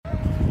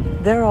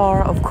There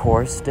are, of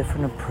course,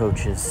 different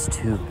approaches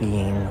to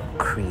being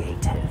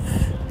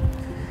creative.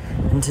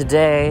 And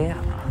today,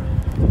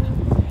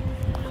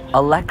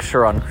 a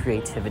lecture on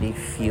creativity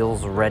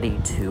feels ready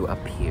to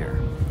appear.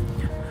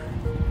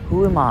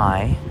 Who am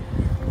I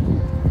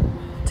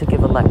to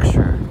give a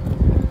lecture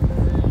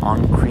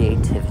on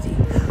creativity?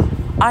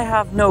 I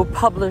have no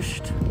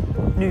published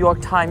New York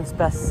Times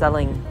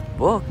best-selling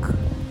book.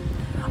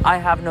 I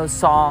have no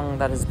song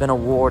that has been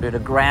awarded a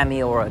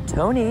Grammy or a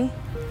Tony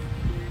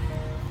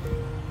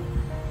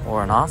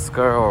or an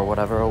Oscar or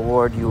whatever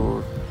award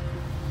you're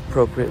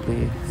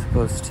appropriately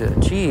supposed to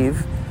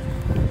achieve.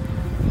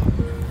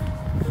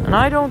 And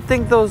I don't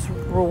think those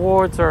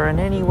rewards are in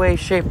any way,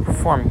 shape, or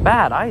form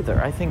bad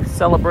either. I think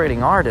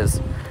celebrating art is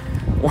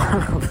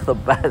one of the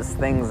best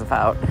things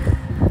about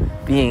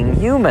being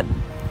human,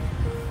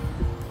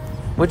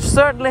 which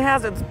certainly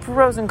has its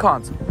pros and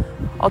cons.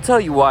 I'll tell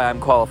you why I'm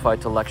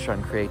qualified to lecture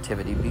on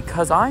creativity,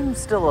 because I'm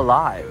still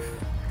alive.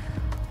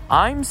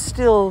 I'm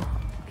still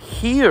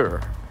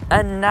here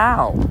and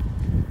now,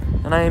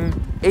 and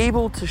I'm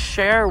able to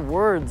share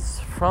words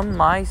from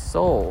my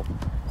soul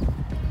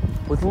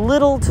with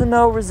little to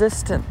no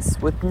resistance,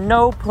 with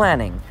no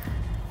planning.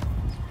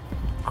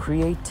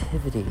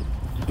 Creativity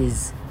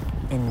is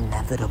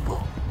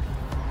inevitable.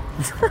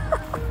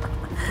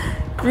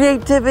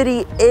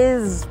 Creativity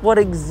is what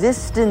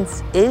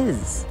existence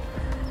is.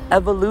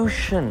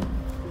 Evolution,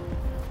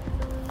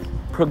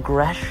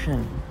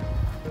 progression,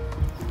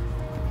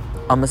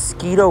 a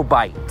mosquito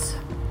bite.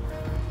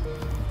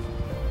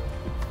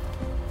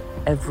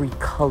 Every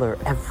color,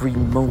 every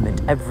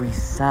moment, every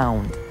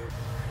sound.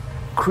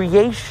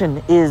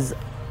 Creation is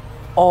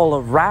all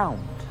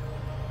around.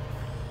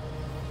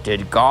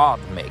 Did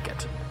God make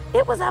it?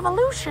 It was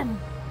evolution.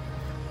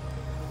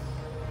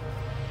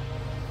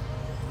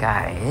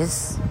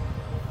 Guys,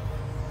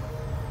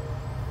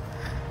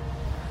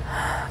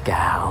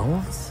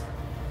 gals,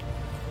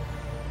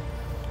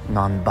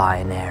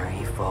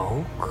 non-binary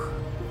folk,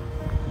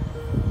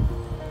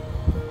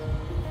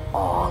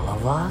 all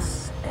of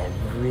us,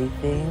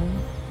 everything.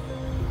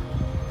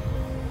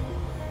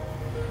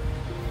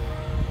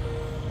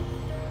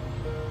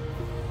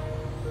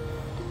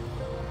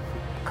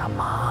 Come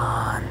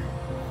on.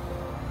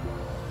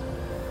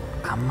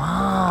 Come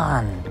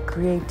on.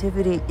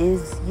 Creativity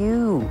is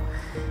you.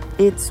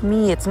 It's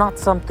me. It's not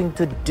something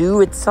to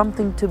do. It's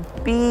something to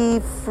be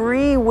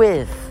free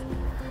with.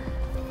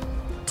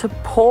 To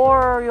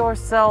pour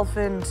yourself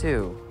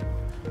into.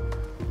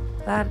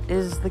 That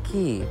is the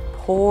key.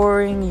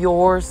 Pouring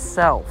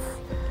yourself.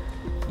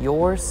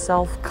 Your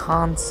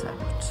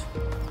self-concept.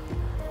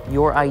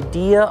 Your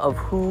idea of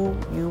who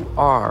you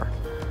are.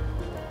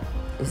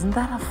 Isn't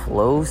that a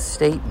flow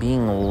state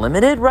being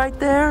limited right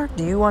there?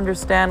 Do you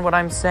understand what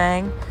I'm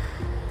saying?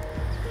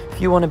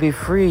 If you want to be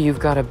free, you've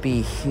got to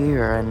be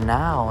here and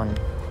now and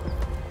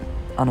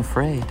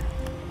unafraid.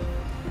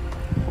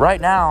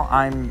 Right now,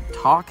 I'm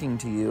talking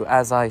to you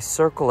as I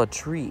circle a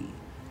tree.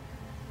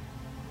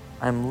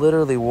 I'm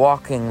literally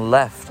walking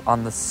left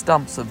on the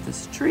stumps of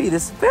this tree,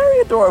 this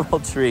very adorable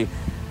tree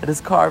that has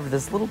carved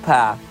this little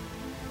path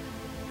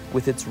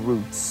with its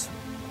roots.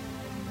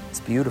 It's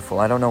beautiful.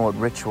 I don't know what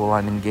ritual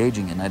I'm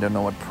engaging in. I don't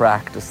know what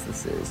practice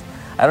this is.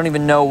 I don't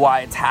even know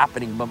why it's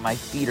happening, but my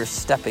feet are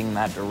stepping in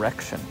that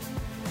direction.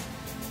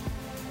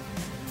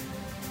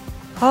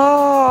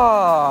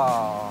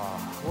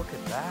 Oh, look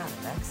at that.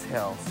 An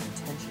exhale,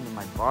 some tension in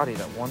my body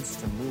that wants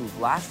to move.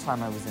 Last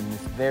time I was in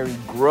this very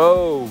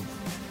grove,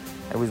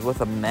 I was with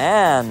a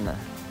man,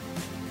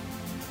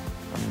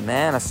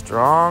 a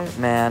strong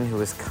man who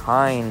is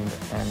kind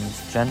and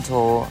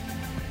gentle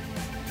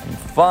and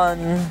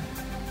fun.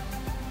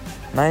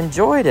 And I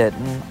enjoyed it,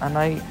 and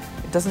it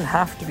doesn't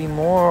have to be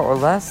more or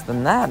less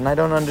than that, and I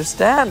don't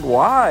understand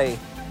why.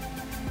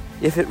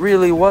 If it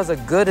really was a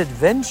good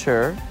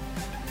adventure,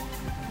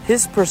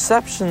 his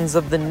perceptions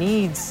of the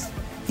needs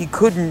he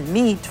couldn't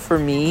meet for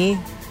me,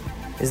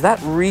 is that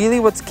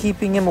really what's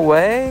keeping him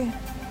away?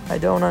 I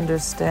don't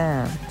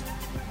understand.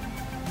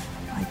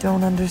 I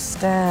don't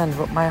understand,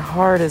 but my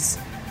heart is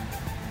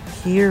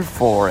here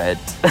for it,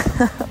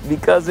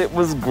 because it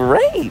was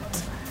great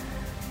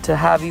to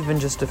have even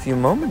just a few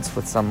moments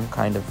with some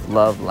kind of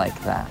love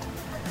like that.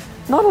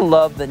 Not a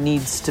love that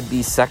needs to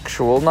be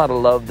sexual, not a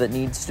love that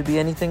needs to be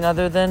anything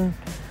other than,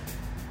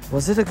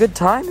 was it a good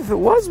time? If it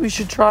was, we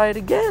should try it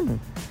again.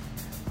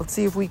 Let's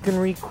see if we can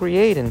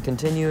recreate and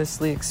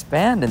continuously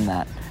expand in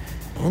that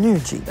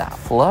energy, that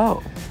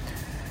flow,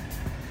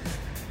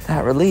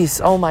 that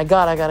release. Oh my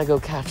God, I gotta go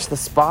catch the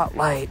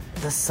spotlight,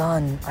 the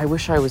sun. I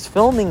wish I was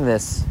filming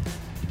this.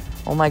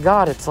 Oh my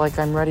God, it's like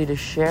I'm ready to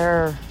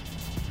share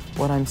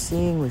what I'm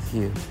seeing with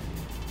you.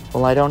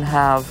 Well, I don't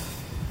have,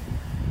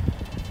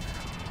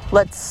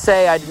 let's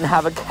say I didn't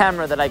have a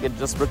camera that I could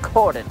just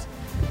record it,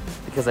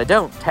 because I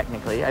don't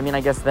technically. I mean, I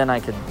guess then I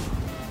could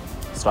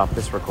stop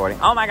this recording.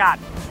 Oh my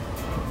God.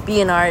 Be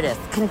an artist.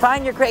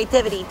 Confine your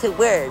creativity to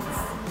words.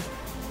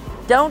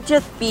 Don't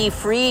just be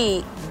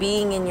free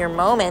being in your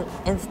moment.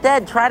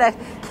 Instead, try to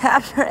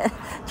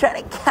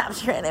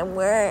capture it in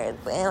words.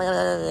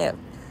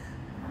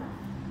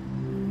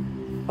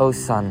 O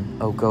sun,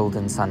 O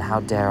golden sun, how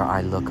dare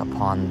I look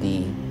upon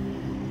thee?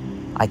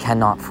 I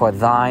cannot, for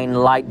thine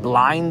light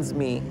blinds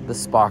me. The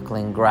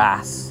sparkling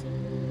grass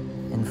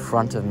in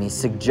front of me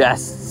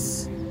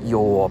suggests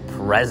your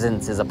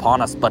presence is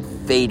upon us, but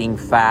fading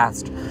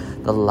fast.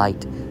 The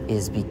light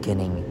is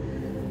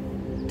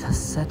beginning to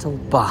settle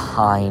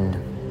behind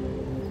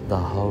the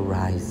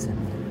horizon.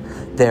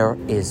 There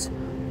is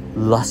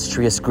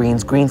lustrous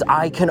greens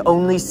I can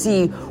only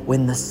see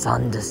when the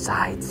sun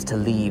decides to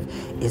leave.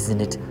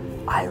 Isn't it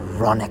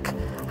ironic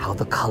how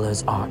the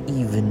colors are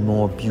even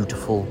more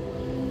beautiful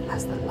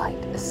as the light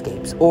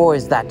escapes? Or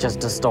is that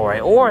just a story?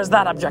 Or is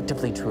that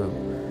objectively true?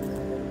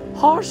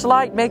 Harsh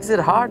light makes it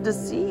hard to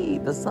see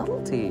the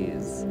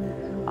subtleties.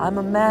 I'm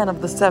a man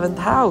of the 7th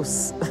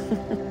house.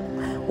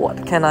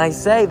 What can I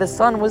say? The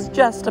sun was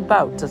just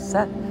about to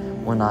set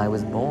when I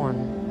was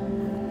born.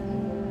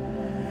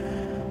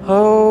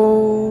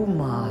 Oh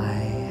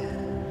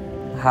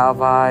my.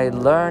 Have I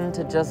learned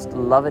to just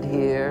love it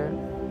here?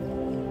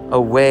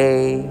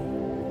 Away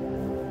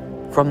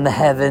from the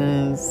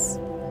heavens,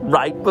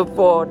 right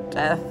before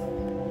death?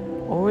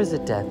 Or is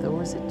it death?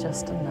 Or is it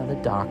just another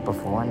dark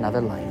before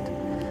another light?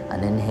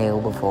 An inhale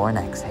before an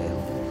exhale?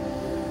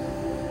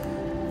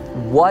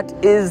 What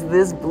is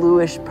this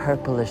bluish,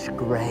 purplish,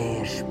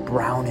 grayish,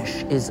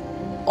 brownish? Is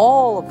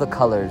all of the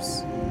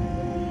colors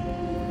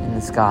in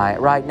the sky.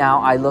 Right now,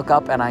 I look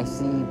up and I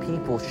see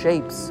people,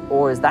 shapes,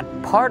 or is that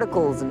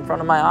particles in front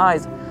of my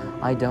eyes?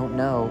 I don't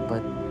know,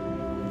 but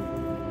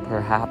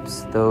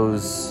perhaps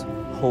those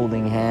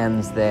holding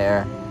hands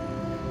there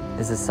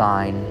is a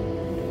sign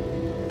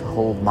to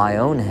hold my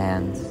own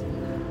hands.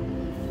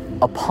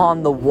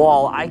 Upon the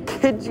wall, I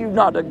kid you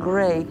not, a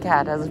gray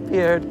cat has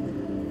appeared.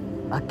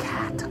 A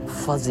cat,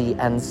 fuzzy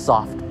and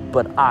soft,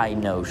 but I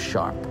know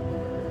sharp.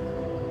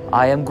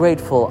 I am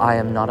grateful I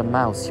am not a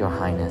mouse, Your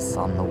Highness,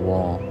 on the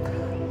wall.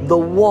 The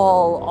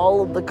wall,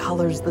 all of the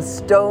colors, the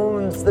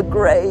stones, the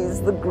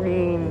grays, the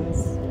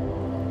greens,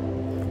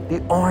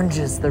 the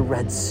oranges, the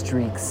red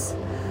streaks,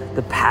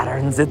 the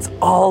patterns. It's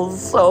all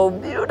so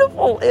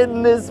beautiful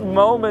in this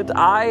moment.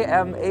 I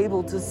am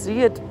able to see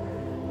it.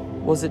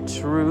 Was it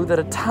true that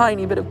a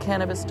tiny bit of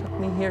cannabis took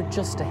me here?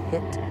 Just a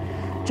hit?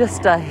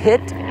 Just a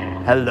hit?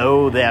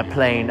 Hello there,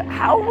 plane.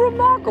 How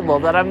remarkable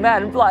that a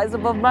man flies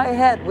above my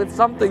head with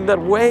something that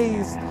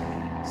weighs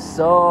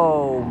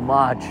so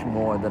much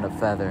more than a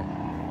feather.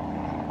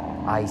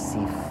 I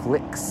see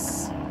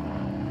flicks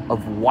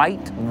of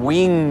white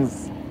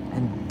wings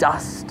and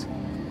dust.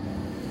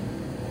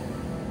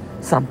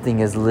 Something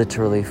is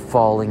literally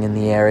falling in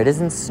the air. It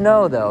isn't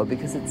snow, though,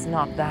 because it's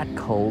not that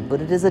cold, but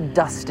it is a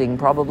dusting,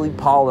 probably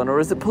pollen, or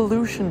is it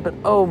pollution? But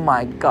oh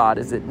my God,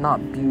 is it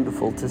not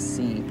beautiful to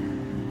see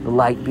the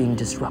light being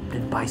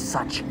disrupted by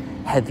such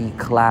heavy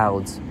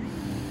clouds?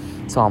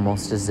 It's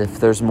almost as if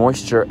there's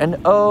moisture. And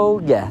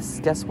oh yes,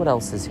 guess what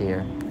else is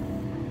here?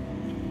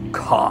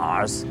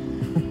 Cars.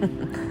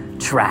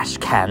 Trash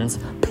cans,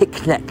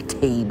 picnic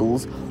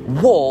tables,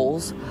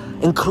 walls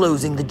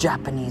enclosing the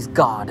Japanese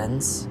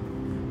gardens.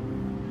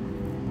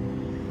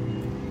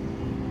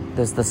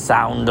 There's the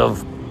sound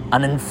of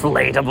an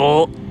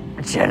inflatable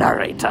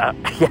generator.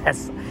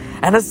 Yes.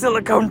 And a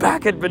silicone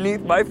packet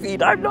beneath my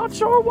feet. I'm not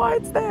sure why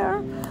it's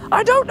there.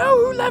 I don't know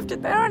who left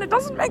it there, and it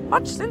doesn't make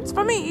much sense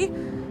for me.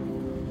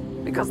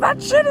 Because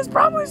that shit is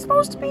probably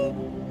supposed to be...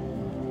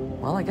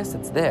 Well, I guess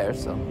it's there,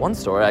 so one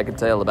story I could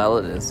tell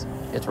about it is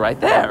it's right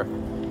there.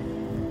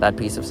 That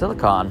piece of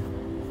silicone.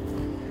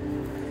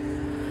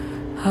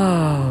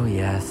 Oh,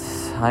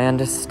 yes. I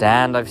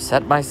understand. I've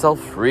set myself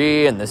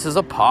free, and this is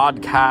a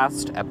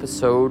podcast,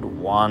 episode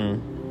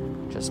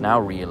 1. Just now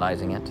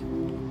realizing it.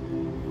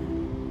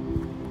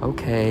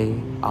 Okay,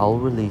 I'll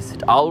release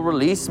it. I'll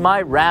release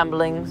my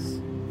ramblings.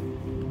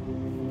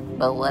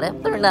 But what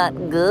if they're not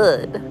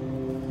good?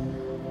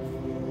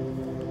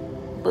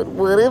 But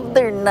what if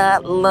they're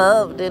not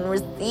loved and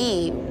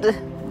received?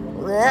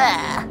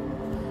 Ah.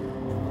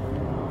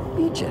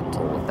 Be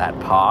gentle with that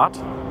part.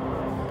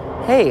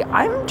 Hey,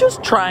 I'm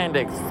just trying to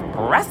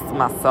express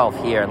myself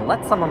here and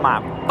let some of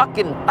my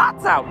fucking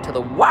thoughts out to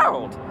the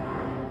world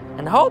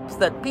in hopes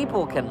that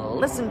people can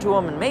listen to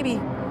them and maybe...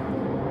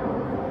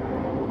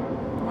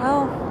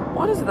 Well,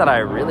 what is it that I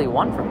really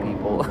want from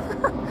people?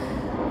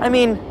 I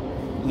mean,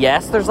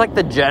 yes, there's like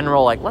the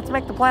general, like, let's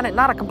make the planet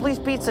not a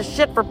complete piece of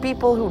shit for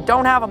people who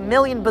don't have $1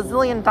 million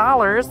bazillion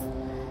dollars.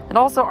 And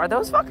also, are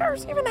those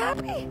fuckers even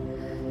happy?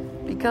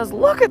 Because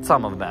look at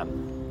some of them.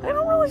 They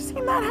don't really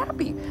seem that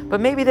happy. But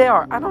maybe they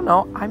are. I don't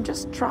know. I'm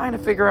just trying to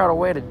figure out a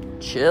way to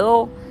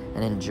chill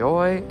and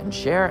enjoy and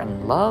share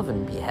and love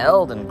and be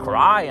held and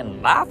cry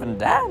and laugh and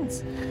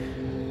dance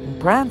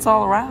and prance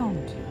all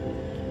around.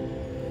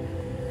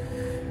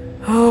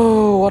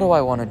 Oh, what do I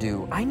want to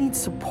do? I need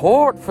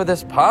support for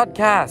this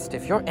podcast.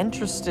 If you're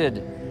interested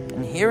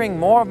in hearing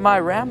more of my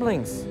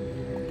ramblings,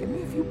 give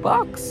me a few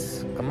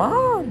bucks. Come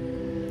on.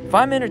 If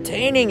I'm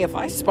entertaining, if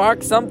I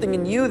spark something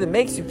in you that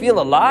makes you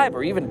feel alive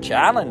or even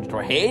challenged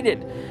or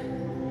hated,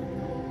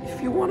 if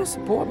you want to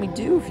support me,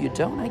 do. If you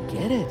don't, I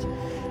get it.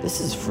 This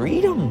is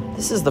freedom.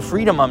 This is the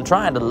freedom I'm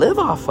trying to live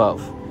off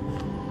of.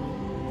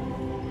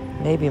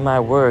 Maybe my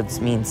words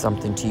mean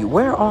something to you.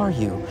 Where are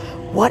you?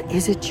 What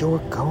is it you're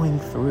going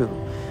through?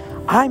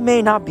 I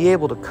may not be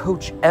able to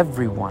coach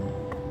everyone.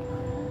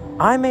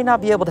 I may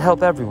not be able to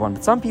help everyone,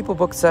 but some people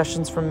book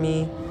sessions from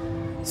me.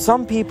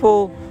 Some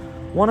people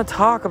want to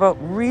talk about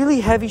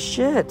really heavy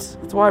shit.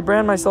 That's why I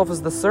brand myself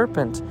as the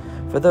serpent,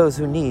 for those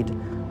who need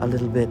a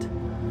little bit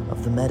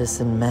of the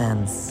medicine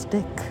man's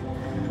stick.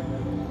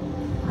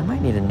 I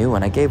might need a new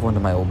one. I gave one to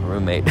my old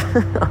roommate.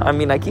 I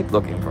mean, I keep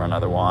looking for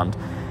another wand,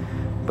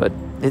 but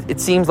it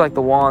seems like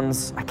the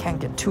wands, I can't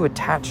get too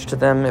attached to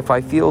them. If I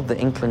feel the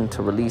inkling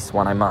to release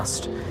one, I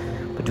must.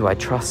 But do I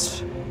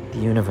trust the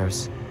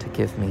universe to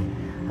give me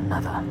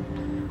another?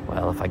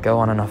 Well, if I go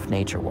on enough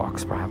nature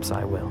walks, perhaps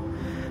I will.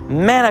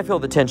 Man, I feel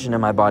the tension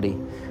in my body.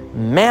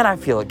 Man, I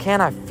feel it.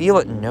 Can I feel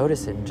it and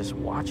notice it and just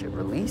watch it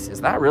release?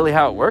 Is that really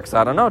how it works?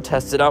 I don't know.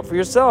 Test it out for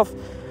yourself.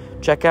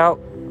 Check out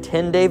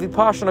 10-day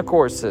Vipassana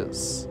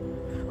courses.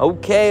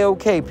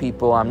 Okay,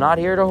 people. I'm not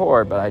here to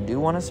hoard, but I do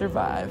want to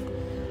survive.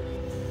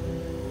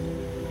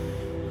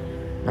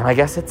 And I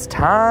guess it's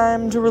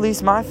time to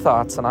release my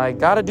thoughts, and I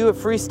gotta do it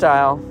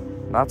freestyle.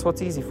 That's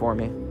what's easy for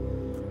me.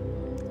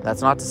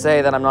 That's not to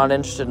say that I'm not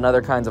interested in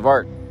other kinds of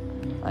art.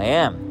 I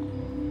am.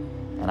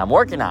 And I'm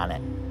working on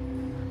it.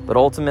 But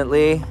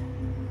ultimately,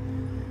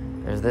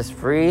 there's this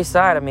free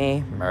side of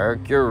me,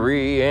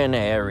 Mercury and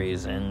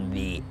Aries in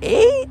the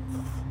 8th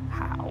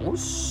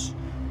house,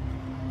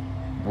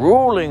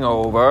 ruling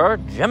over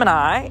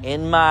Gemini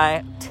in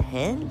my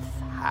 10th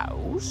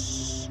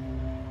house,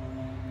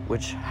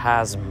 which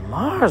has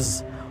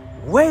Mars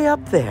way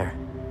up there.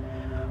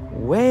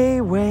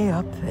 Way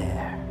up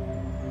there.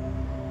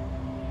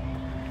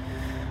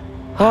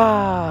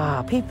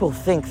 People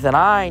think that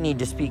I need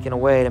to speak in a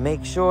way to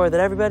make sure that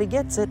everybody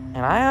gets it.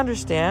 And I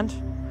understand.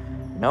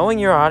 Knowing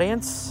your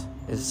audience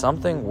is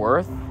something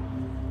worth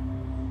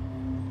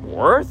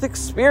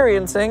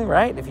experiencing,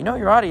 right? If you know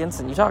your audience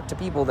and you talk to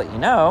people that you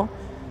know,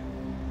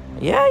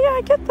 yeah,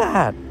 I get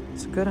that.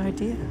 It's a good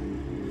idea.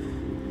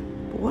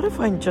 But what if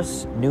I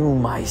just knew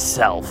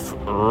myself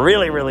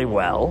really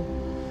well,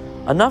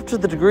 enough to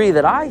the degree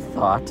that I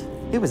thought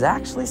it was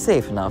actually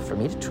safe enough for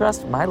me to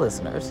trust my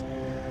listeners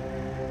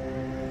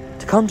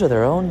to come to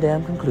their own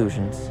damn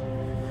conclusions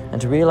and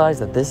to realize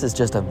that this is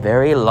just a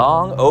very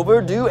long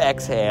overdue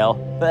exhale.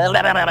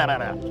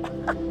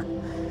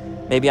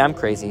 Maybe I'm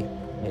crazy.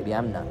 Maybe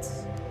I'm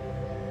nuts.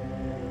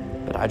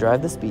 But I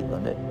drive the speed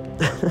limit.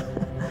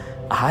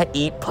 I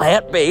eat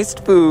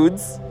plant-based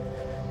foods.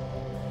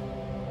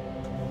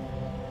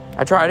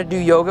 I try to do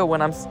yoga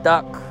when I'm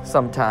stuck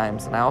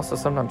sometimes, and I also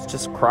sometimes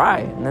just cry,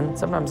 and then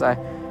sometimes I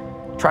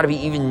try to be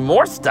even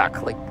more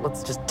stuck, like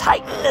let's just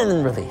tighten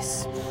and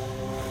release.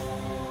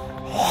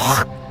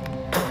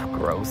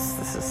 Gross,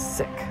 this is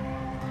sick.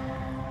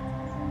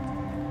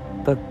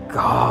 The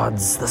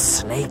gods, the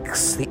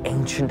snakes, the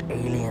ancient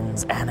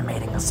aliens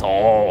animating us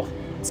all.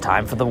 It's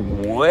time for the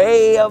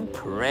way of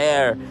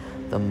prayer.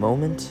 The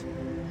moment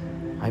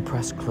I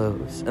press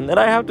close, and then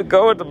I have to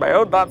go into my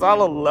own thoughts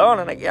all alone,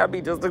 and I can't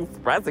be just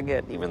expressing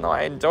it, even though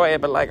I enjoy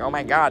it, but like, oh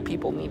my god,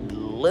 people need to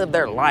live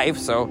their life,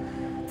 so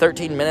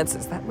 13 minutes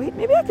is that, wait,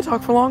 maybe I could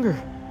talk for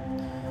longer.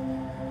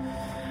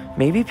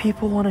 Maybe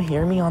people want to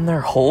hear me on their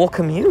whole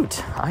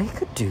commute. I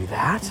could do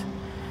that.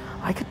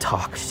 I could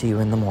talk to you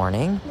in the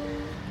morning,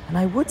 and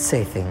I would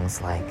say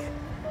things like,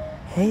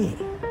 hey,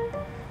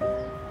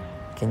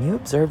 can you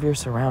observe your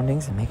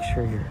surroundings and make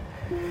sure you're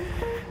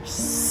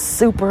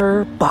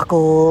super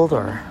buckled,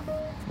 or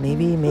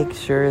maybe make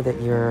sure that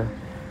you're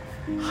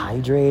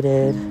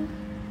hydrated,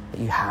 that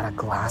you had a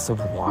glass of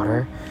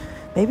water.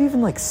 Maybe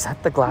even like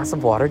set the glass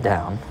of water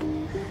down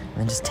and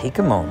then just take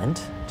a moment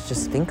to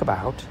just think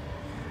about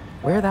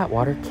where that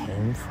water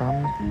came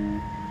from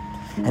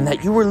and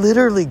that you were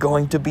literally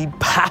going to be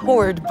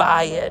powered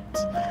by it.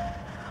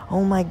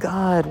 Oh my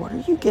god, what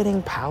are you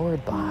getting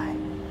powered by?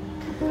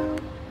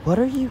 What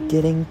are you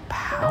getting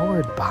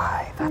powered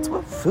by? That's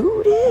what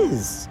food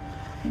is.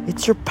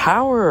 It's your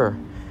power.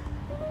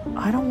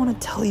 I don't want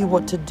to tell you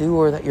what to do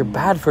or that you're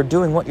bad for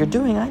doing what you're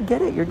doing. I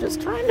get it. You're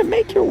just trying to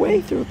make your way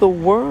through the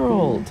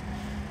world.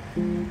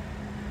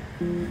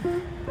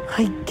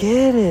 I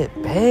get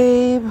it,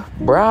 babe,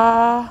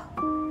 brah.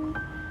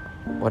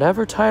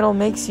 Whatever title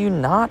makes you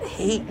not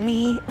hate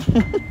me.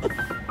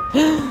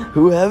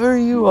 Whoever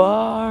you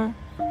are.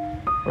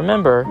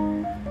 Remember,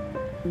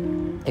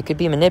 it could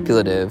be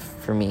manipulative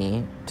for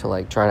me to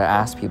like try to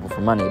ask people for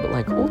money, but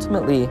like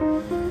ultimately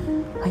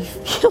I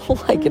feel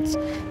like it's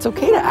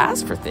okay to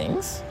ask for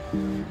things,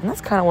 and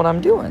that's kind of what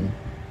I'm doing.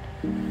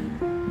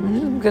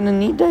 I'm gonna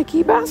need to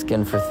keep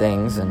asking for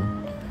things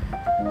and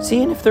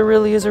seeing if there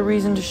really is a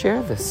reason to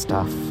share this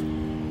stuff.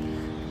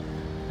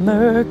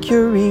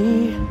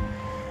 Mercury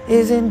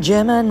is in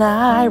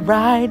Gemini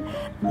right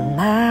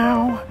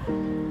now.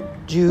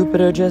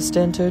 Jupiter just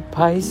entered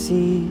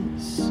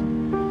Pisces.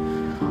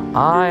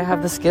 I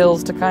have the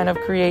skills to kind of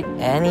create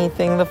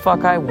anything the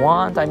fuck I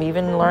want. I'm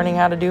even learning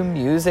how to do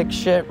music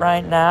shit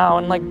right now,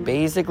 and like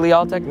basically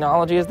all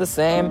technology is the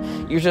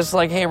same. You're just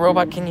like, hey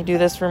robot, can you do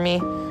this for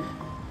me?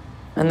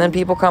 And then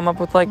people come up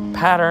with, like,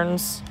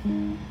 patterns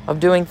of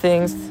doing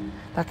things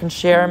that can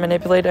share and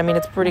manipulate. I mean,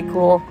 it's pretty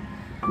cool.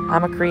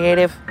 I'm a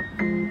creative.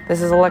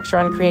 This is a lecture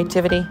on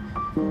creativity.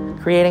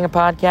 Creating a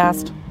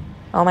podcast.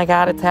 Oh my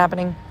God, it's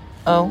happening.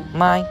 Oh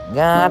my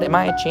God, am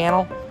I a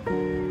channel?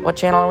 What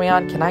channel are we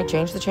on? Can I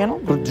change the channel?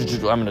 I'm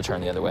going to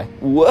turn the other way.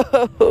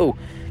 Whoa!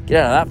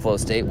 Get out of that flow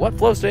state. What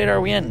flow state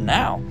are we in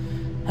now?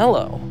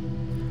 Hello.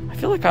 I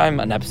feel like I'm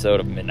an episode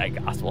of Midnight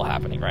Gospel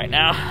happening right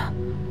now.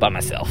 By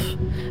myself.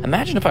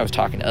 Imagine if I was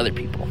talking to other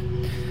people.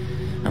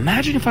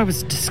 Imagine if I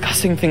was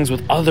discussing things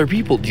with other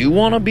people. Do you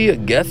want to be a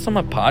guest on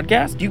my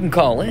podcast? You can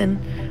call in.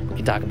 We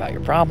can talk about your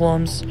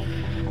problems.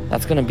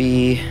 That's going to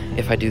be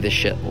if I do this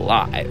shit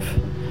live.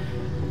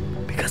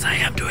 Because I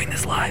am doing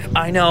this live.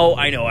 I know,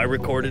 I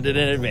recorded it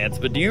in advance,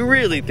 but do you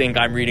really think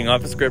I'm reading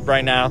off a script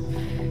right now?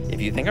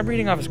 If you think I'm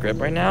reading off a script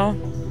right now,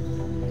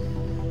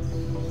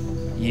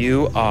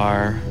 you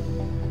are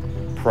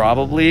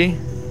probably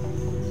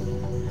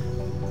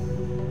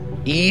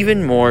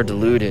even more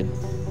deluded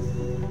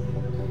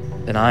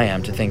than I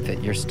am to think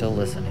that you're still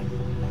listening.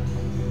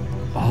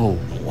 Oh,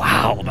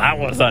 wow, that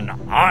was an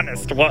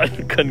honest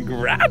one.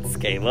 Congrats,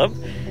 Caleb.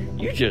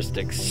 You just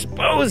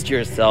exposed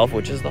yourself,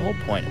 which is the whole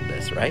point of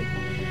this, right?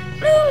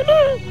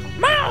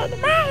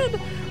 Man,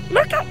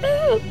 look at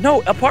me.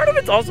 No, a part of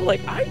it's also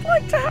like, I'd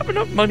like to have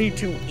enough money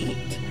to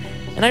eat.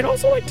 And I'd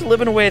also like to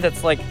live in a way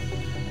that's like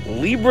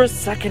Libra's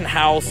second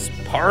house,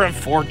 par of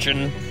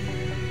fortune.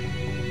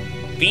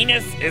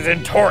 Venus is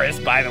in Taurus,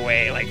 by the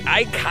way. Like,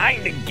 I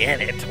kind of get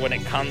it when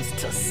it comes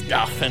to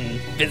stuff and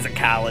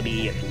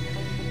physicality,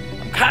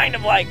 and I'm kind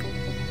of, like,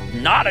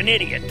 not an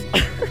idiot.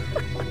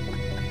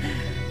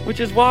 Which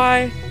is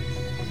why,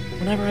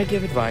 whenever I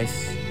give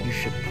advice, you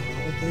should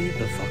probably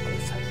the fuck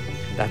listen.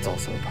 That's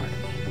also a part of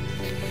me.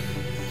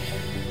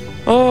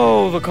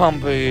 Oh, the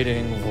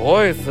competing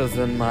voices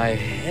in my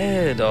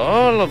head.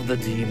 All of the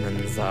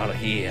demons are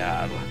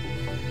here.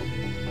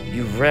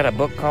 You've read a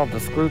book called The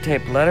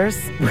Screwtape Letters?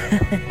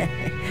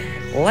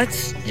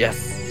 Let's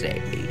just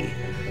say,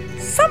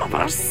 some of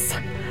us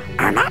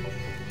are not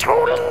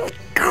total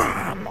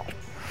carnal.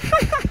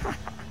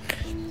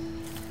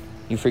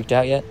 You freaked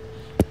out yet?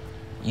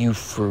 You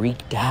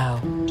freaked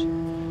out.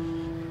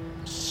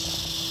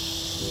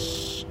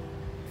 Shh.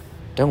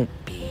 Don't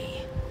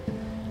be.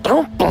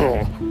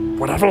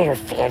 Whatever you're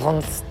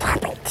feeling,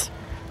 stop it.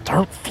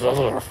 Don't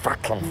feel your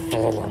fucking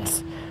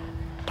feelings.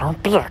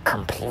 Don't be a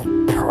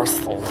complete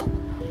pussy.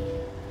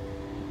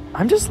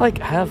 I'm just like,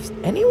 has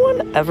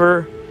anyone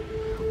ever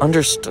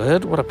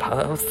understood what a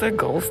pussy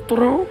goes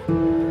through?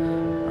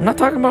 I'm not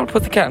talking about a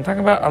pussycat, I'm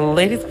talking about a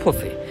lady's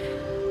pussy.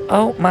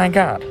 Oh my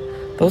God.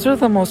 Those are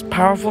the most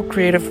powerful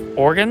creative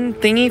organ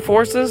thingy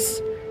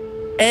forces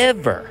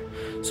ever.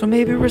 So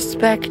maybe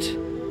respect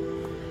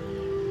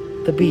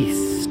the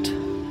beast,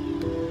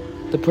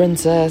 the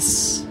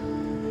princess,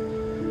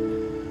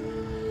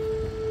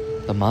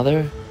 the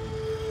mother,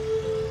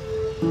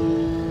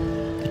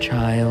 the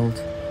child.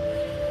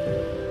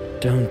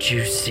 Don't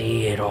you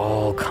see it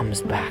all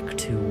comes back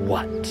to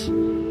what?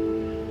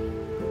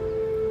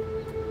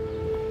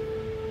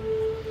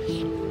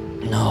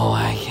 No,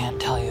 I can't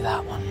tell you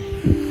that one.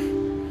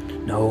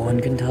 No one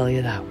can tell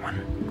you that one.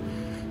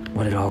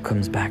 What it all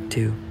comes back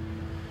to.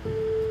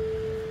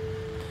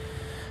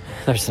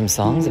 There's some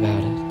songs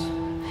about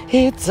it.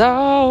 It's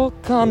all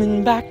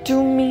coming back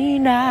to me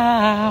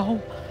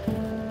now.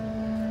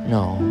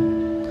 No,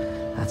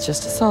 that's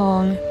just a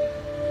song.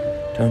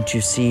 Don't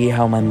you see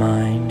how my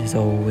mind is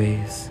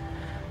always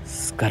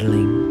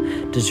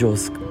scuttling? Does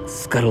yours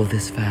scuttle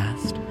this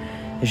fast?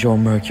 Is your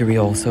Mercury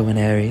also in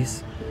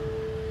Aries?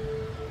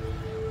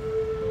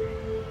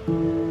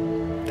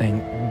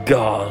 Thank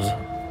God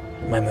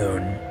my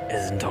moon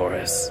is in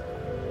Taurus.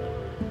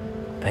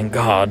 Thank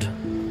God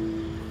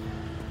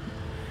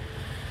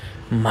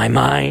my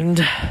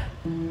mind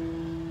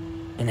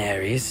in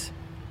Aries.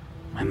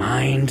 My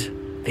mind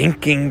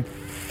thinking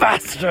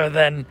faster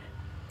than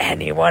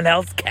anyone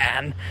else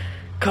can.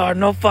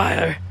 Cardinal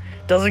fire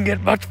doesn't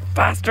get much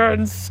faster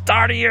and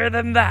startier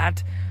than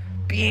that.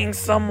 Being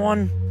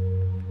someone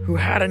who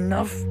had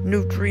enough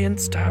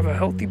nutrients to have a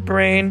healthy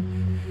brain,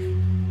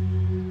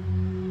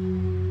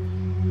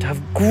 to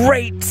have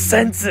great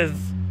senses.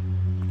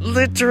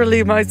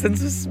 Literally, my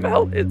sense of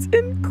smell, it's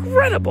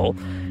incredible.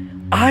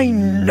 I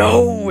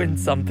know when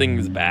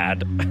something's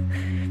bad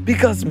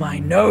because my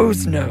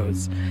nose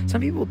knows.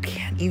 Some people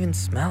can't even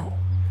smell.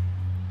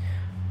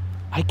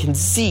 I can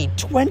see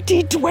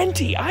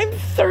 20/20. I'm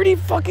 30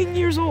 fucking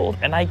years old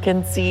and I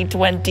can see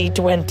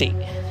 20/20.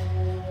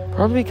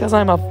 Probably because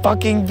I'm a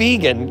fucking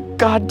vegan.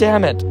 God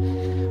damn it.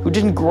 Who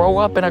didn't grow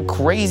up in a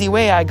crazy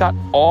way. I got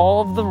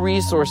all of the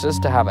resources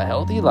to have a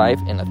healthy life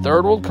in a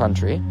third world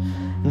country.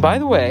 And by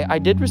the way, I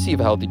did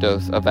receive a healthy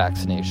dose of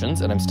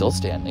vaccinations and I'm still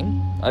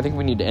standing. I think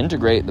we need to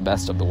integrate the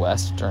best of the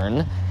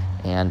Western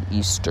and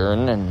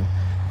Eastern and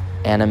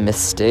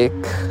animistic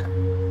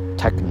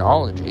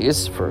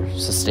technologies for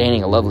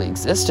sustaining a lovely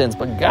existence.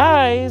 But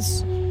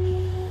guys,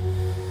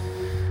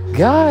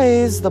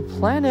 the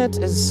planet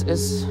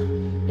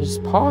is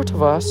part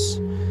of us.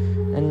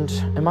 And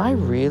am I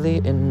really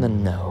in the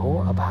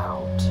know about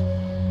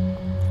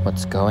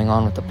what's going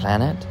on with the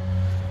planet?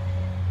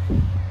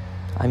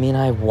 I mean,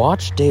 I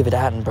watched David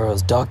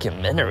Attenborough's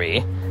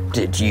documentary.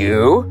 Did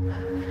you?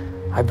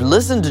 I've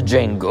listened to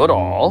Jane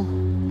Goodall.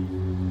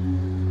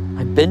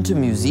 I've been to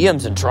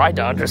museums and tried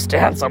to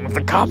understand some of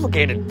the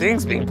complicated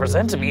things being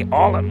presented to me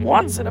all at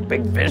once in a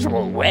big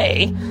visual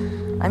way.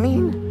 I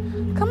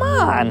mean, come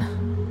on.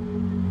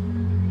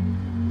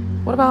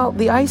 What about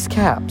the ice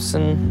caps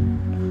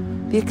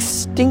and the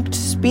extinct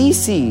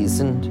species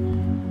and,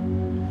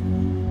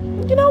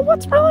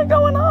 what's really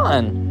going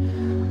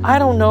on? I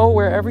don't know,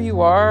 wherever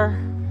you are,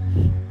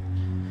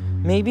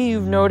 maybe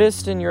you've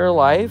noticed in your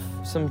life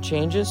some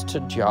changes to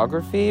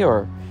geography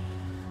or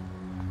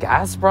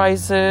gas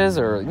prices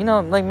or,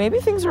 maybe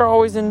things are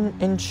always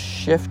in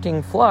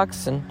shifting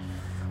flux. And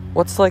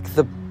what's like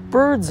the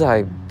bird's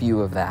eye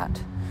view of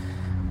that?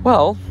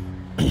 Well,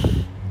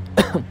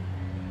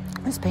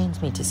 this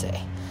pains me to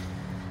say,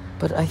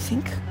 but I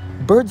think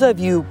bird's eye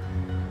view,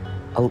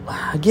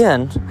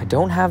 again, I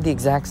don't have the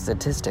exact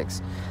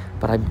statistics,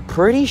 but I'm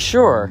pretty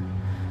sure,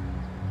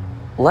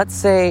 let's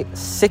say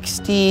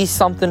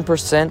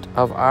 60-something%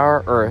 of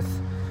our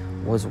Earth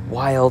was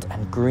wild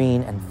and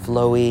green and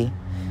flowy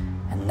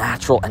and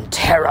natural and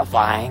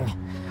terrifying,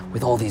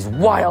 with all these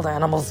wild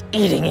animals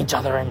eating each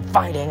other and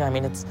fighting. I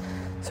mean, it's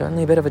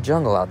certainly a bit of a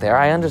jungle out there.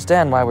 I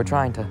understand why we're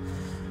trying to,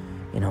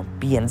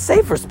 be in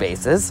safer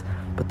spaces,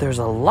 but there's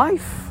a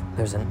life,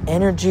 there's an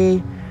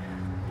energy,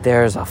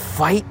 there's a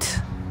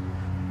fight,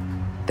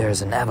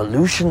 there's an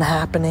evolution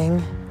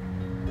happening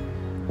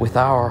with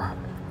our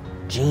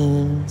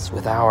genes,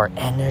 with our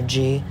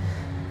energy,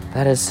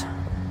 that is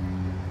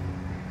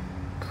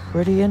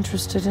pretty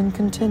interested in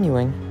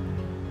continuing.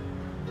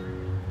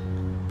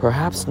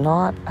 Perhaps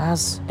not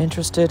as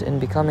interested in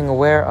becoming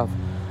aware of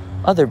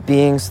other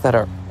beings that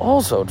are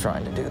also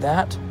trying to do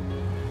that.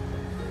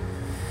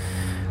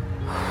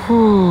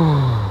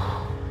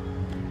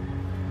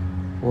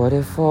 What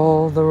if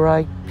all the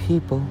right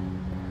people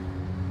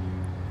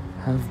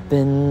have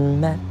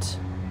been met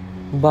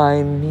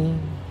by me?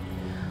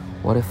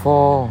 What if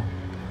all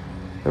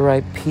the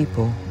right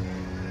people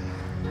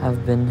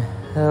have been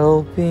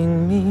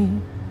helping me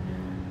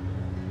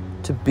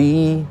to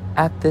be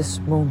at this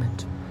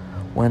moment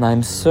when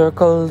I'm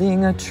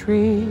circling a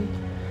tree,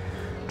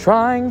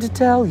 trying to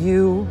tell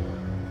you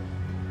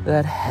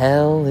that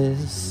hell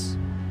is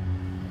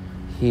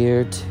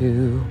here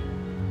too.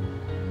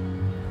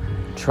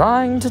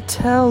 Trying to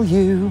tell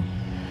you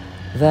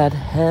that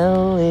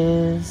hell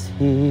is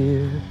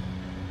here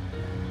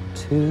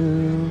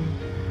too.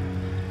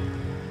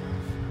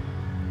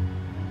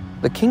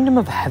 The kingdom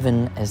of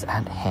heaven is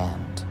at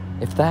hand.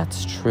 If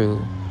that's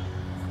true,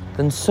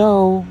 then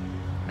so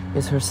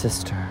is her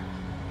sister.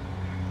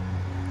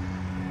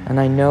 And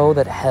I know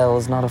that hell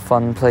is not a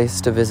fun place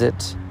to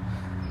visit.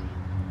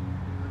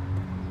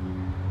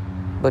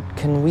 But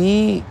can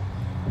we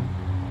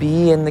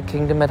be in the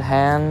kingdom at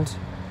hand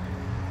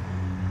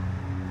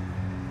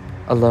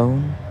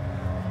alone?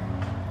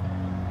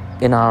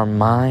 In our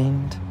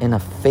mind? In a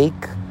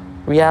fake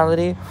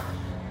reality?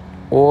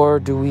 Or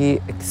do we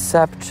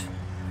accept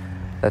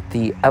that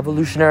the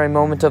evolutionary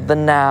moment of the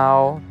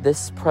now,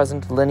 this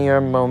present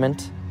linear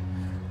moment,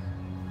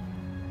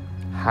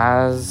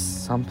 has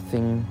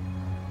something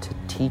to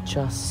teach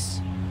us,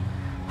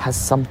 has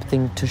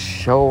something to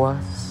show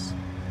us?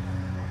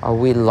 Are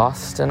we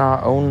lost in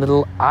our own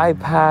little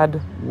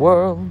iPad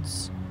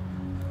worlds?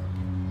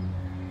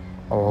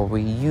 Or are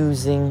we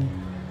using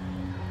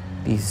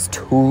these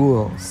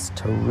tools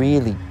to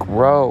really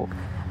grow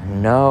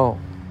and know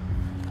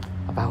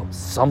about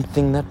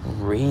something that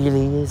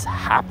really is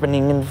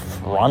happening in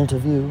front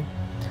of you?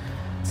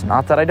 It's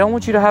not that I don't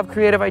want you to have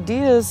creative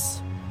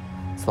ideas.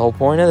 It's the whole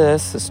point of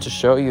this, is to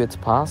show you it's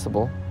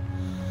possible.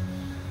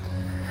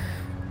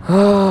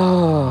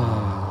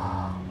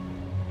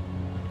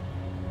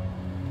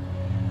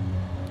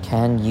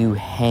 Can you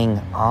hang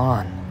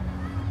on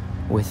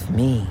with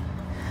me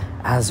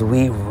as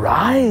we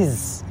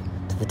rise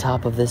to the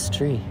top of this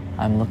tree?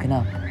 I'm looking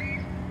up.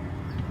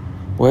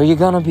 Where are you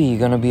gonna be? You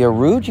gonna be a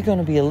root? You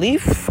gonna be a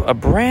leaf? A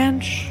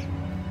branch?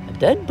 A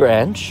dead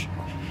branch?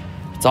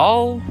 It's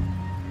all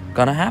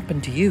gonna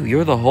happen to you.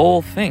 You're the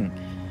whole thing.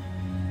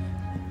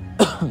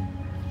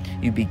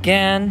 You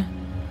began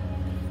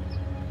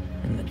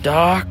in the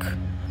dark.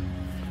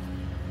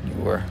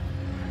 You were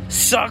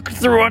sucked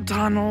through a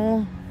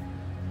tunnel.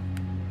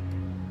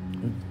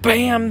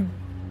 Bam!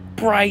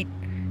 Bright,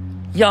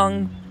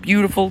 young,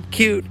 beautiful,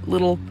 cute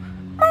little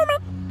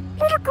moment,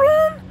 little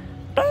green,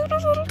 baby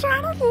little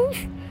tiny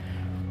leaf.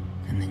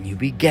 And then you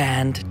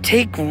began to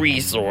take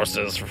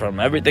resources from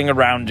everything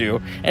around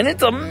you, and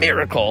it's a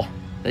miracle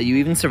that you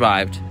even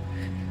survived.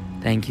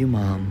 Thank you,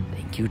 Mom.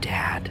 Thank you,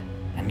 Dad,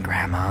 and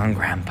Grandma and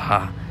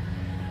Grandpa.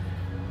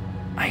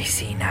 I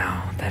see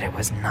now that it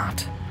was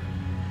not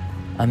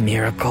a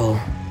miracle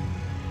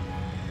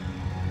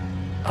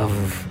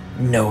of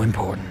no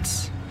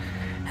importance,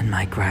 and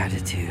my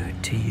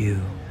gratitude to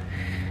you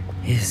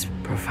is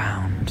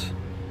profound.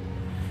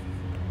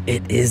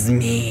 It is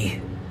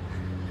me,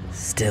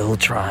 still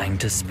trying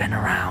to spin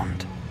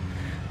around,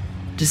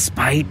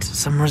 despite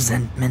some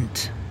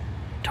resentment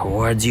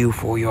towards you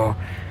for your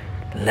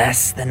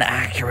less than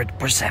accurate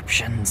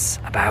perceptions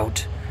about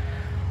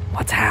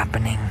what's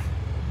happening.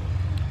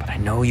 But I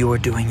know you are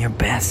doing your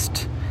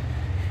best,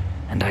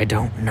 and I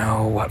don't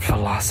know what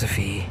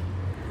philosophy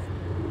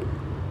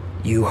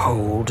you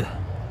hold,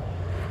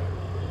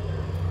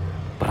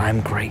 but I'm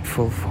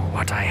grateful for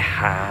what I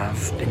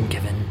have been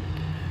given.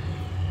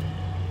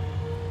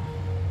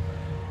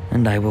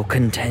 And I will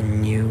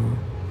continue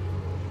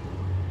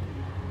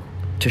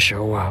to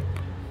show up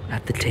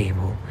at the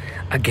table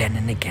again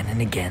and again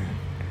and again.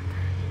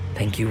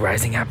 Thank you,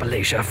 Rising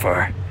Appalachia,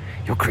 for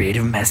your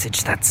creative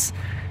message that's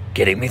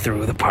getting me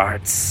through the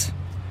parts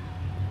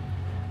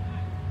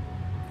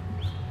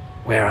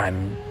where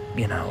I'm,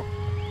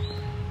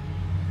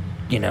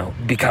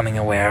 becoming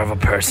aware of a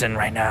person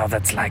right now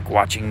that's like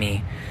watching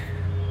me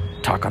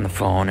talk on the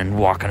phone and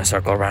walk in a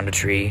circle around a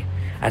tree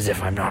as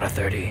if I'm not a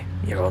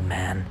 30-year-old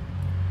man.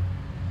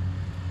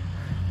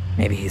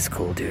 Maybe he's a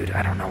cool dude,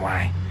 I don't know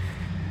why.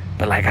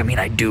 But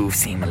I do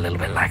seem a little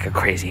bit like a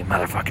crazy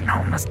motherfucking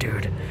homeless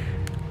dude,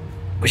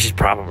 which is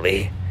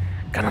probably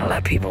gonna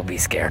let people be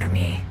scared of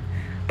me.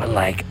 But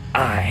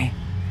I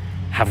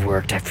have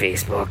worked at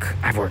Facebook,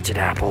 I've worked at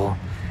Apple,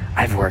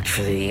 I've worked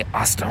for the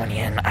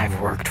Austonian,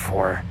 I've worked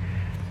for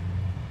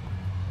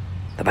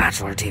the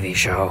Bachelor TV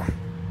show.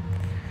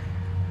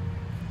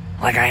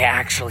 I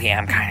actually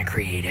am kind of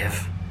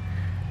creative.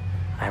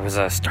 I was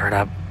a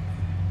startup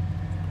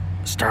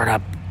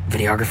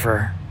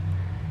videographer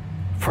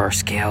for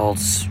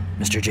Scales,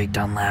 Mr. Jake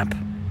Dunlap.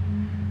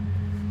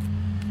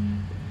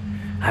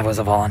 I was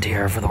a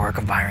volunteer for the work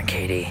of Byron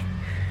Katie.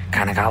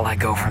 Kind of got let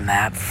go from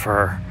that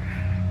for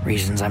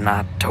reasons I'm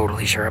not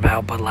totally sure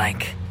about, but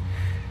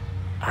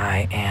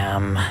I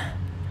am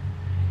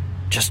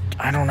just,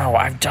 I don't know,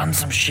 I've done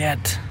some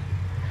shit.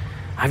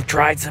 I've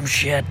tried some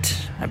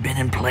shit. I've been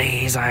in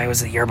plays. I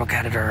was a yearbook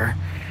editor.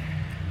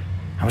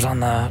 I was on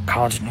the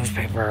college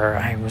newspaper.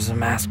 I was a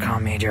mass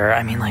comm major.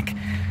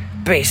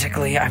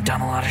 Basically, I've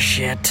done a lot of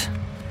shit.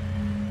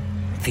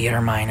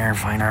 Theater minor,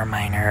 fine art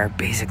minor,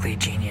 basically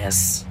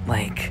genius.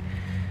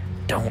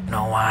 Don't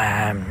know why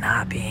I'm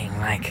not being,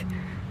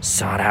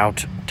 sought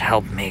out to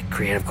help make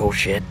creative cool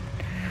shit.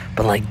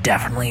 But,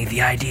 definitely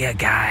the idea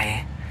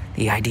guy,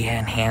 the idea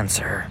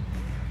enhancer.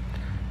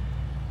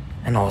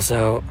 And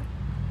also,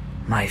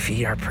 my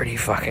feet are pretty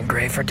fucking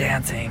great for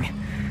dancing.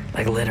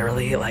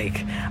 Literally,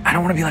 I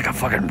don't want to be a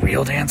fucking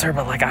real dancer,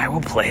 but I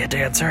will play a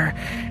dancer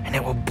and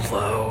it will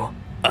blow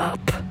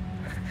up.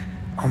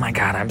 Oh my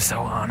god, I'm so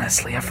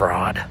honestly a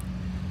fraud.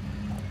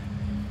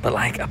 But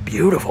a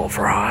beautiful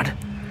fraud.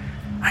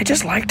 I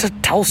just like to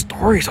tell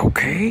stories,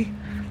 okay?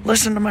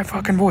 Listen to my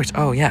fucking voice.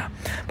 Oh yeah,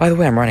 by the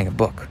way, I'm writing a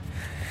book.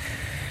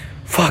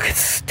 Fuck,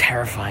 it's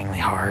terrifyingly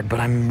hard, but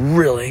I'm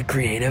really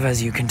creative,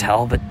 as you can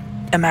tell. But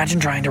imagine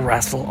trying to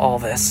wrestle all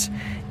this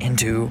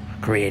into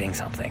creating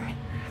something.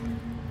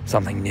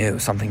 Something new,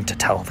 something to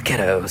tell the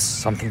kiddos,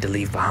 something to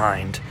leave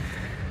behind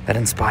that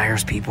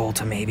inspires people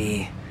to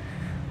maybe,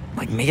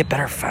 make it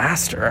better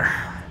faster,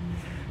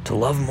 to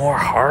love more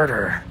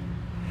harder,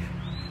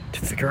 to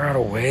figure out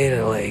a way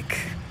to,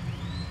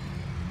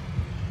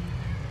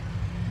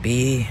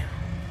 be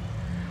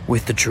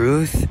with the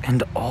truth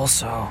and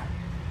also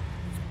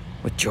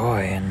with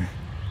joy, and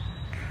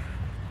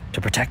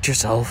to protect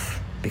yourself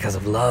because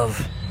of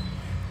love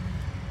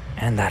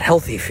and that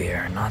healthy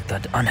fear, not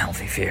that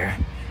unhealthy fear.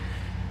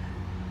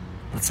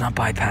 Let's not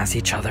bypass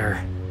each other.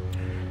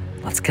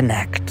 Let's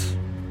connect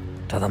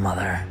to the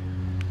mother,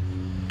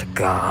 to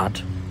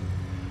God,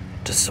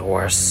 to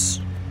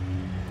source,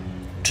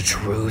 to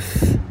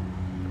truth,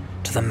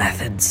 to the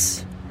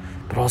methods,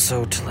 but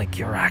also to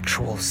your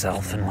actual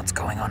self and what's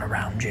going on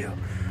around you.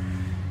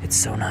 It's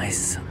so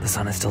nice. The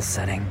sun is still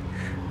setting.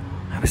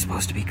 I was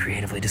supposed to be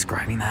creatively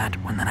describing that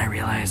when then I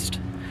realized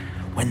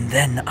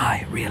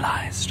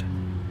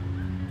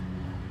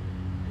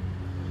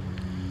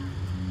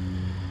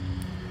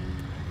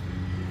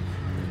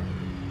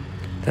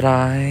that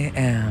I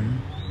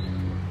am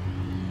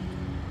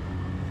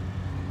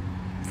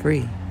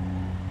free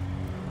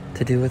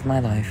to do with my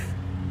life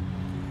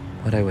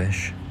what I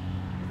wish.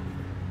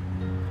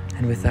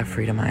 And with that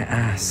freedom, I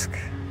ask,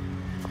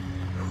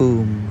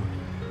 whom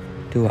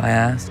do I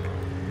ask?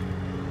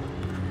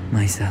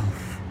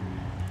 Myself.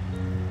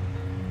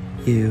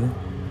 You.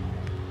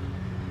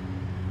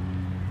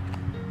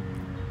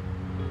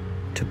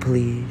 To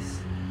please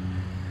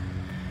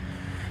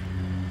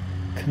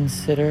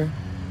consider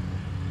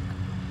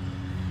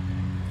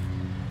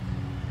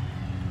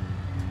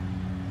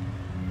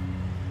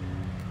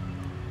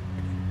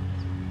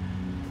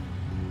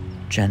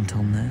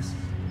gentleness,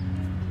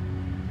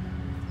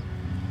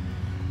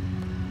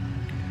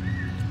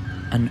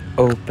 an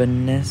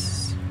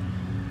openness,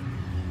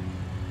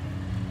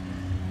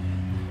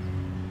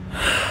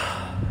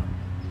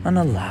 an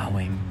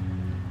allowing,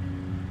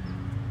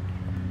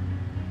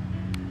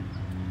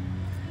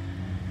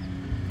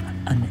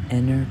 an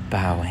inner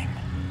bowing,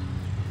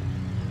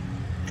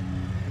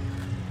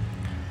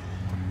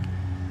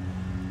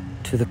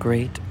 to the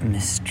great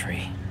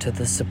mystery, to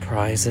the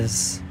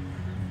surprises,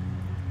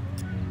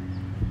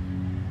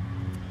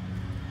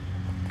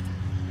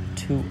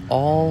 to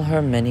all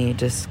her many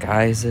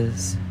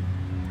disguises,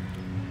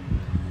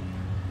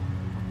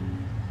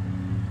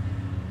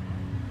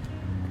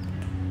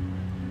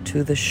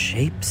 to the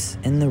shapes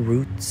in the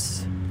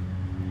roots,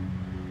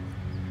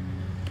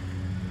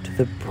 to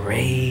the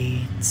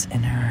braids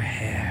in her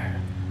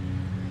hair,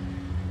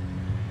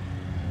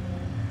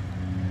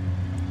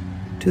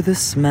 to the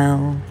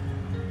smell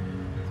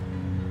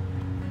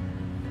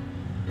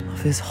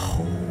of his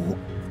whole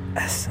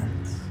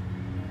essence,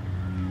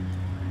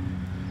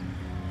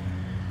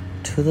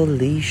 to the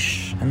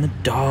leash and the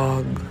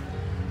dog,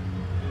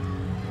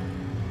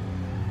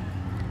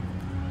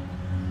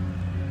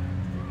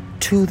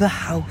 to the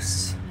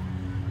house,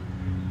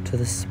 to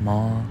the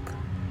smog.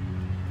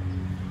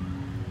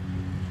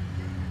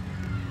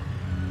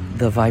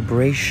 The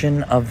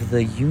vibration of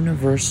the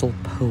universal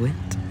poet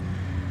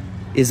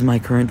is my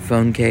current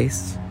phone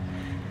case.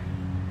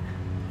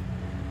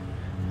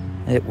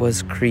 It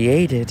was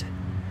created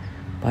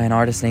by an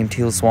artist named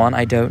Teal Swan.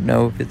 I don't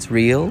know if it's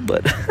real,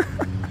 but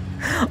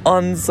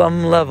on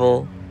some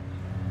level,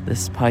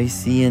 this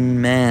Piscean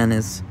man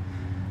is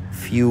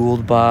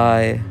fueled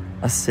by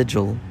a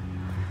sigil.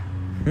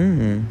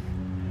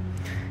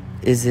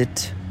 Is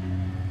it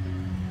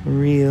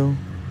real?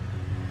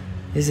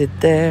 Is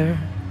it there?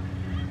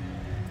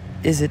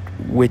 Is it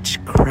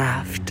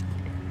witchcraft?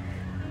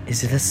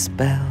 Is it a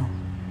spell?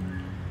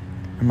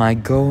 Am I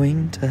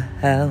going to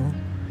hell?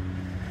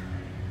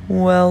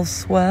 Well,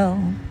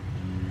 swell,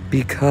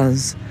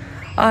 because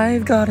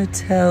I've gotta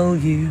tell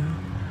you,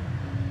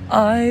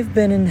 I've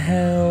been in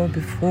hell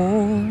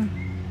before.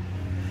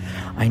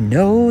 I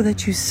know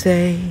that you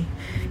say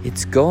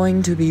it's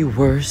going to be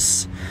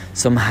worse.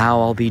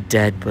 Somehow I'll be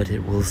dead, but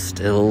it will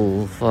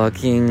still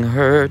fucking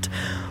hurt.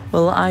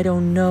 Well, I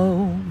don't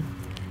know.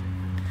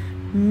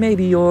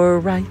 Maybe you're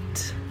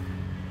right.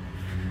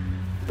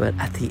 But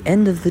at the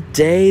end of the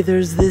day,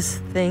 there's this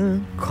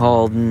thing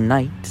called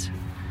night.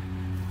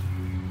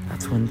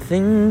 That's when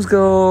things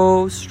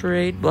go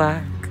straight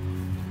black.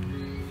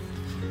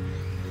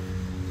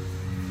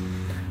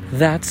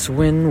 That's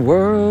when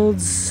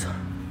worlds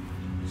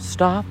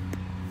stop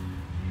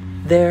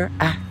their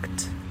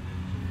act.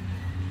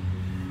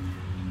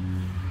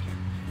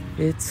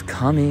 It's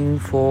coming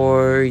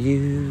for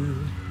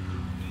you.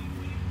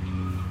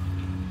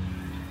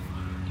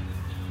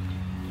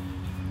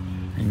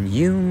 And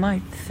you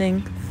might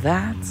think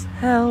that's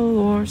hell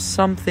or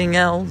something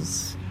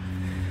else,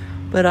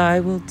 but I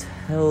will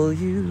tell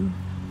you,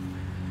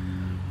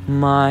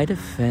 my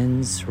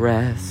defense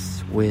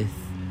rests with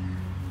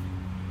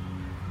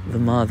the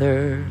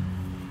mother.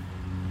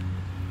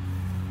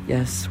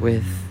 Yes,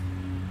 with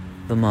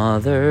the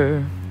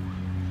mother.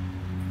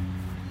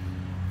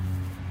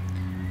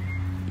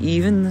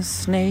 Even the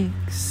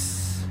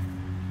snakes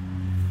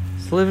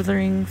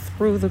slithering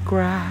through the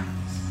grass,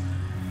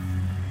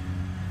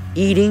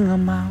 eating a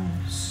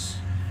mouse,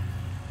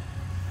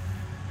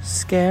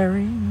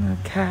 scaring a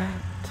cat,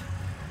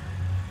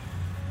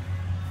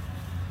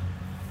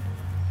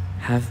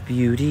 have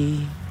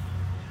beauty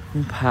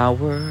and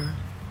power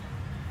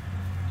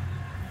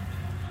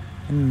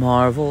and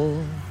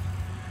marvel.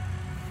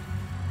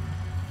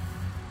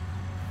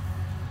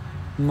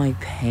 My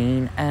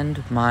pain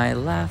and my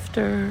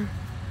laughter,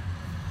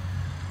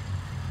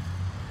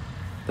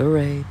 the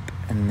rape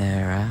and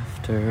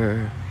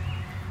thereafter.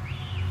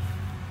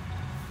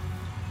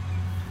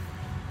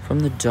 From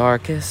the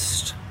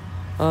darkest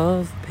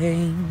of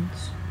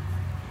pains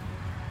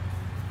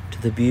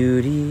to the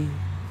beauty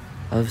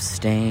of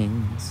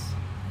stains,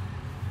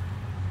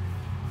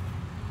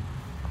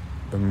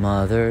 the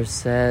mother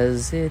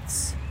says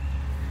it's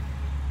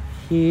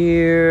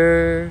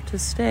here to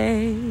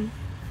stay.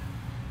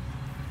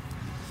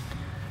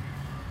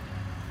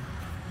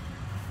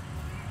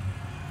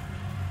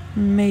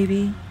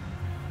 Maybe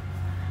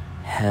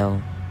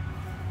hell.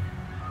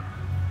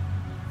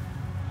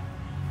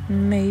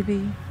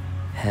 Maybe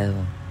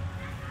hell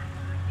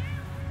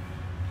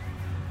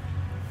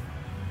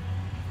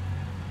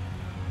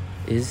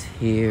is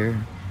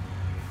here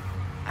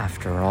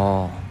after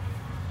all.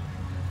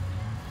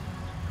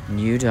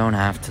 You don't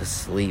have to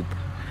sleep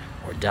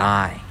or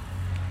die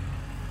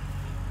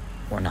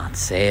or not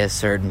say a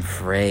certain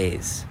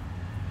phrase.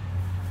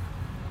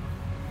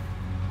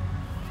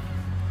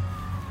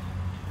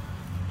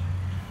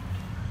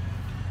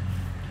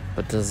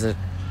 But does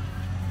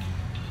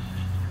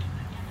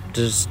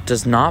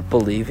not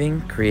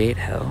believing create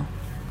hell?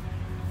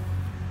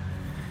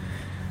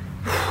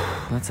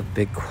 That's a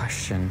big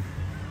question.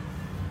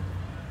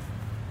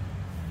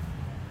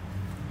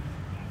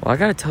 Well, I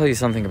gotta tell you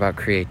something about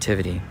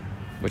creativity,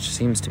 which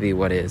seems to be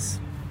what is.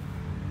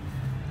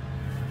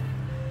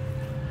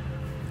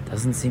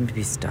 Doesn't seem to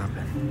be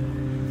stopping.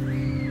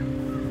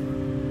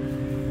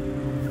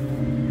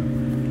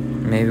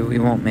 Maybe we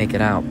won't make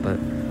it out, but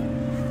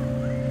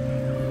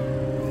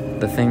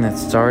the thing that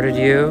started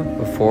you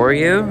before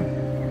you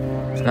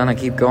is gonna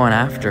keep going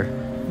after.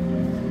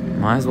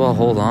 Might as well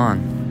hold on.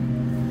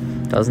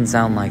 Doesn't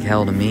sound like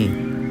hell to me.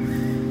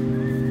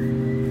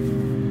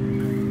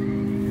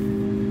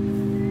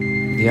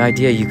 The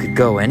idea you could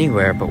go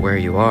anywhere but where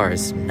you are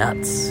is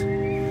nuts.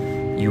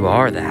 You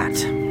are that.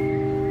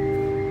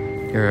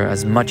 You're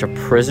as much a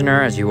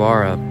prisoner as you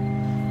are a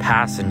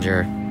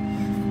passenger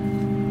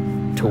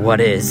to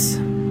what is.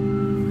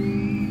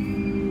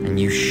 And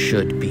you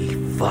should be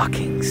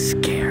fucking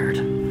scared.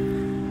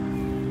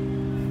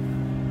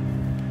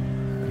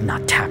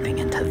 Not tapping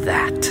into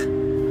that.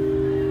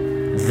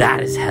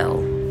 That is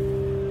hell.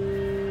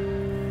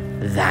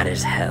 That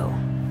is hell.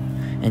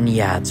 And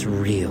yeah, it's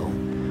real.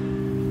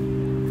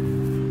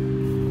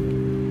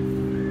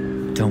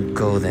 Don't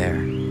go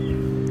there.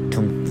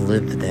 Don't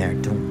live there.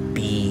 Don't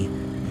be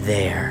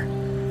there.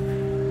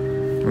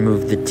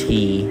 Remove the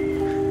T,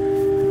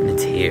 and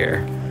it's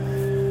here.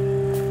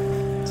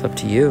 It's up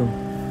to you.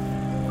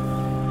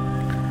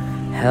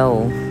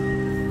 Hell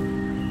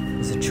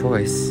is a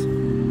choice.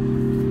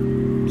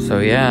 So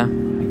yeah,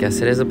 I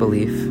guess it is a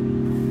belief.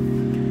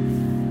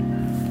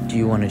 Do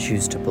you want to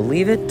choose to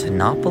believe it, to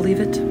not believe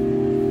it?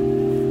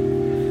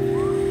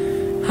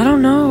 I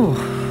don't know.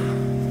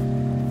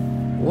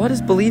 What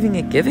is believing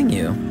it giving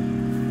you?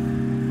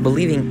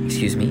 Believing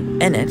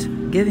in it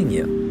giving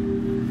you?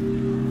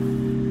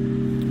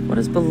 What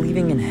is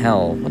believing in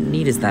hell? What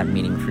need is that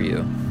meaning for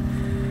you?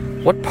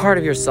 What part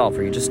of yourself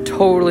are you just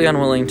totally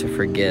unwilling to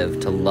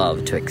forgive, to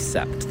love, to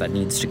accept that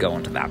needs to go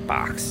into that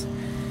box?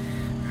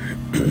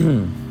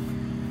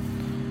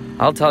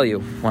 I'll tell you,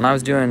 when I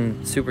was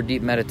doing super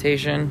deep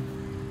meditation,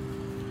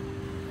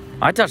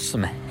 I touched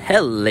some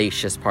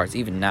hellacious parts,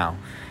 even now,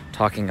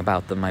 talking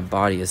about that my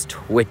body is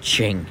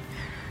twitching.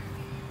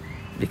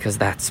 Because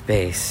that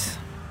space,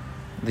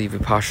 the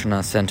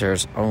Vipassana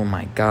centers, oh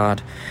my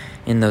God,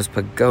 in those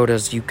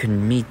pagodas you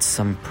can meet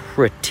some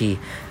pretty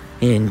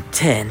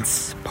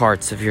intense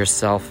parts of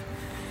yourself.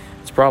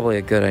 It's probably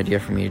a good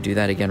idea for me to do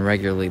that again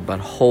regularly, but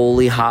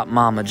holy hot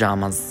mama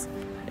jamas,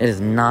 it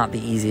is not the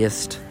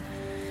easiest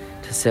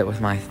to sit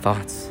with my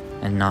thoughts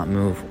and not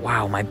move.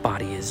 Wow, my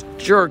body is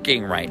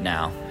jerking right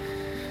now.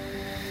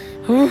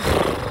 Whew.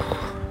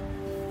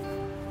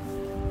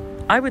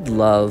 I would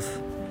love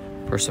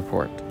for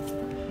support.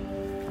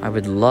 I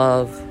would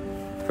love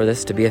for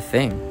this to be a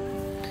thing.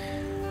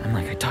 I'm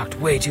like, I talked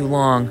way too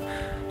long.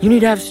 You need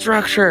to have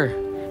structure.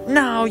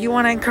 No, you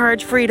want to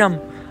encourage freedom.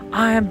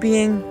 I am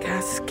being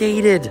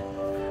cascaded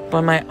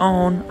by my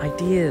own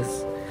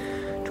ideas.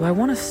 Do I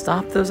want to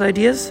stop those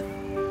ideas?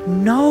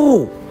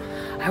 No.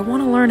 I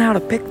want to learn how to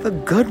pick the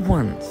good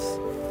ones.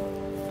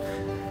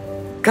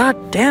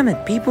 God damn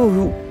it, people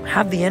who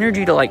have the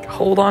energy to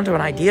hold on to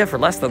an idea for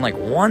less than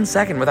 1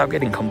 second without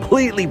getting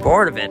completely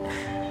bored of it.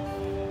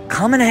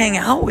 Come and hang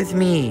out with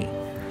me.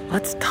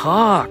 Let's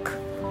talk.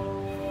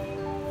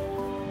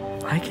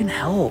 I can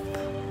help.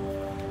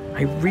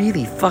 I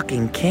really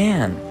fucking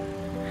can.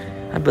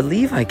 I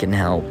believe I can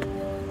help.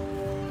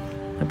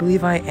 I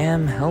believe I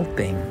am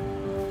helping.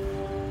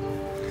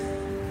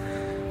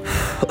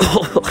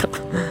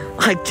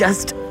 I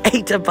just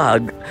ate a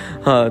bug.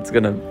 It's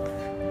gonna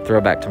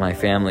throw back to my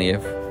family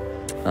if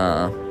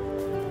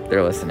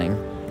they're listening.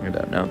 I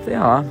don't know if they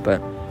are,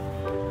 but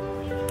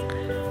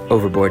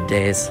overboard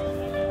days.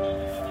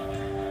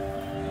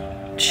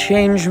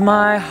 Change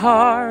my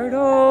heart,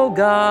 oh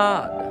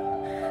God,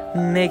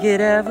 make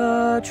it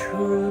ever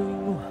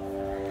true.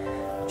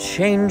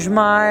 Change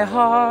my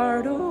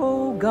heart,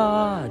 oh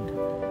God,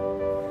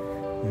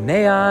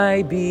 may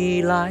I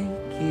be like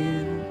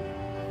you.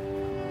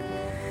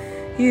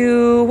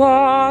 You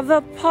are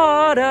the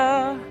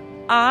potter,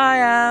 I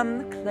am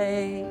the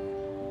clay.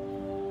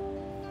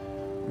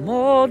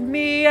 Mold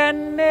me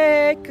and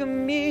make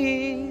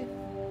me,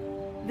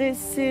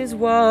 this is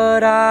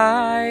what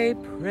I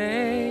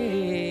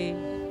pray.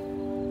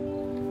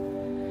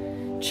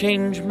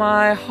 Change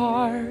my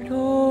heart,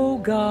 oh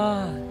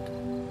God,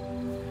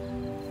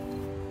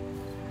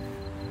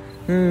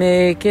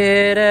 make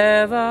it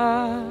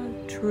ever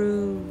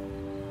true.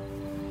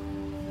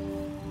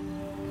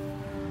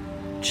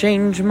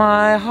 Change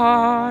my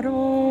heart,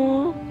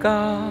 oh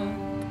God,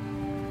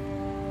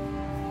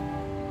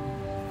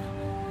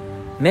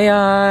 may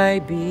I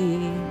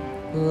be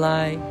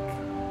like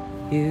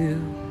you.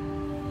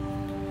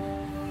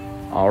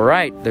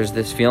 Alright, there's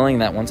this feeling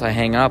that once I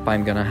hang up,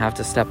 I'm gonna have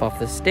to step off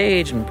the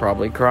stage and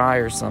probably cry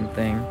or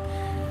something.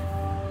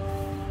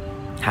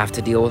 Have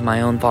to deal with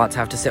my own thoughts,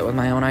 have to sit with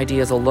my own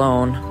ideas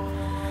alone.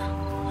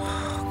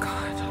 Oh,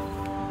 God.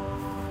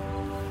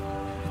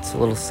 It's a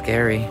little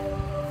scary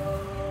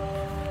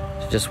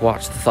to just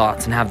watch the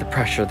thoughts and have the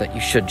pressure that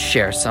you should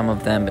share some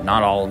of them, but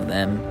not all of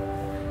them.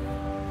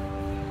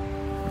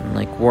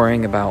 And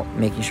worrying about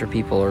making sure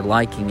people are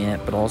liking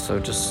it, but also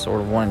just sort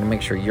of wanting to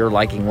make sure you're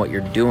liking what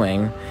you're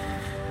doing.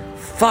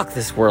 Fuck,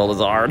 this world is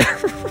hard.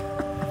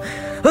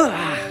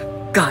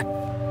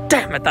 God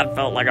damn it, that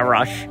felt like a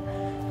rush.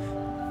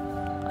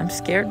 I'm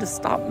scared to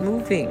stop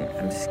moving.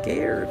 I'm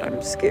scared. I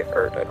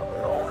don't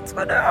know what's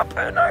gonna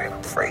happen.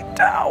 I'm freaked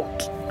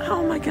out.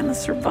 How am I gonna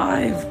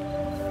survive?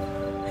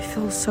 I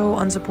feel so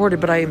unsupported,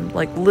 but I'm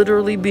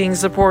literally being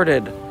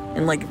supported.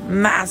 in like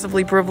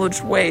massively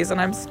privileged ways, and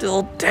I'm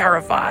still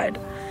terrified.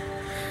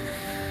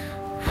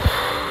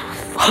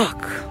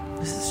 Fuck.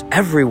 This is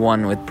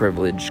everyone with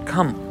privilege.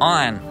 Come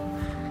on.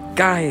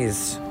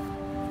 Guys.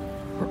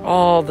 We're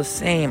all the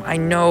same. I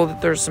know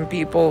that there's some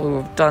people who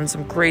have done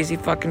some crazy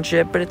fucking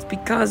shit, but it's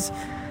because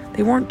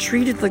they weren't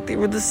treated like they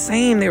were the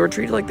same. They were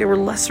treated like they were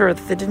lesser,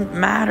 that they didn't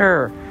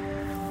matter.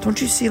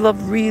 Don't you see,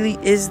 love really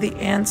is the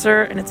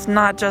answer, and it's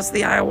not just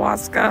the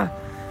ayahuasca.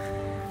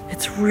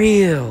 It's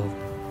real.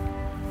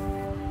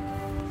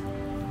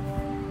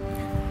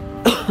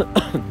 I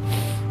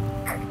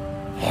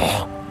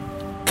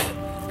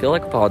feel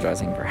like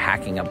apologizing for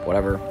hacking up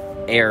whatever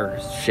air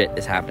shit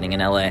is happening in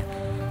LA.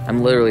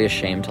 I'm literally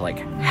ashamed to, like,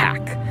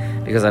 hack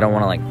because I don't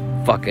want to,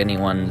 like, fuck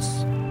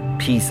anyone's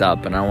piece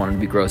up and I don't want to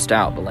be grossed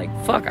out. But, like,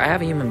 fuck, I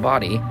have a human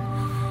body.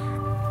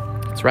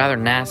 It's rather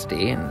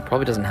nasty and it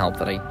probably doesn't help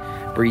that I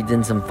breathed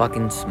in some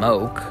fucking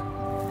smoke.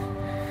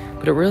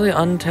 But it really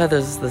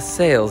untethers the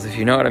sails, if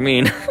you know what I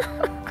mean.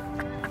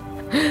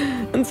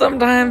 And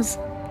sometimes,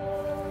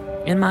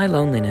 in my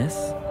loneliness,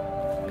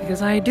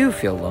 because I do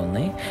feel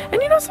lonely,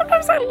 and, you know,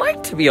 sometimes I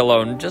like to be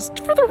alone,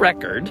 just for the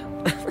record.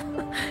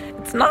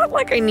 It's not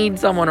like I need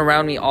someone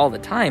around me all the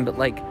time, but,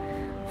 like,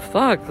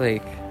 fuck,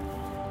 like,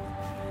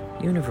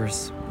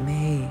 universe,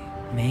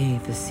 may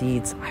the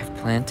seeds I've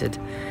planted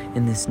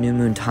in this new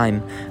moon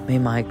time, may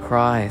my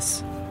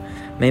cries,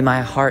 may my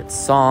heart's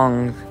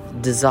song,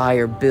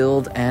 desire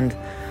build and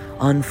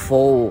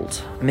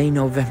unfold. May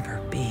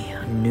November be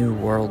a new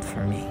world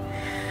for me.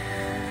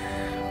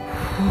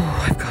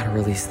 I've got to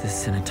release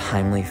this in a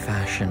timely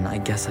fashion. I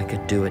guess I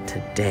could do it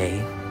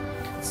today.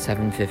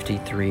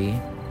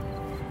 7:53.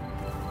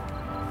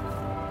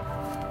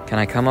 Can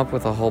I come up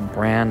with a whole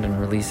brand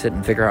and release it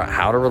and figure out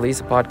how to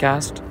release a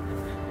podcast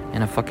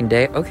in a fucking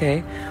day?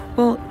 Okay.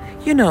 Well,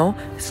 you know,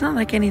 it's not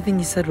like anything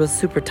you said was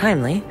super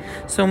timely.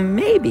 So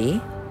maybe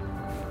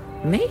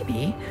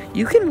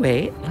you can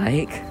wait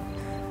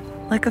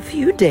like a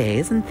few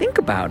days and think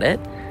about it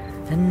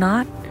and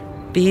not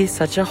be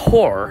such a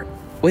whore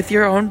with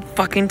your own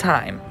fucking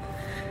time.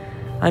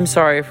 I'm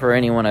sorry for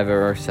anyone I've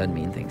ever said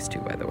mean things to,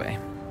 by the way.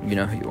 You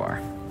know who you are.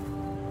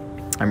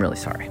 I'm really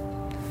sorry.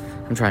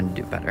 I'm trying to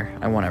do better.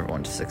 I want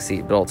everyone to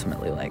succeed, but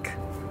ultimately, like,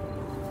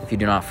 if you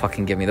do not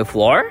fucking give me the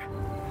floor,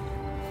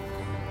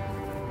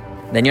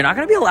 then you're not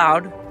going to be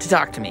allowed to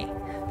talk to me,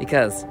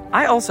 because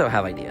I also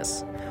have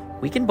ideas.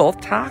 We can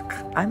both talk.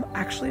 I'm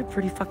actually a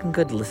pretty fucking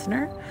good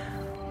listener,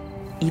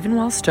 even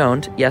while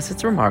stoned. Yes,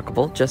 it's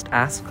remarkable. Just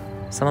ask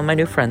some of my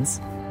new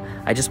friends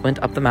I just went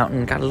up the mountain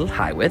and got a little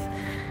high with.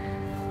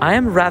 I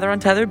am rather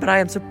untethered, but I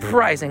am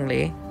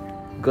surprisingly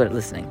good at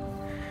listening.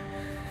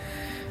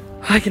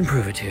 I can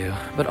prove it to you,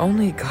 but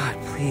only, God,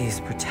 please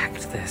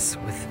protect this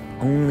with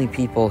only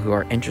people who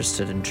are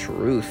interested in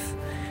truth.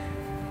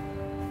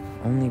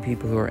 Only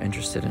people who are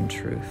interested in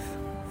truth.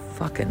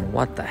 Fucking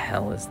what the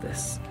hell is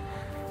this?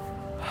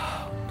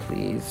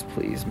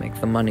 Please make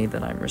the money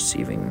that I'm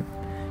receiving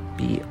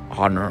be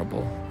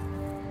honorable.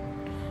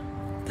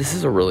 This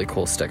is a really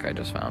cool stick I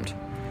just found.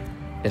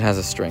 It has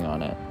a string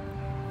on it.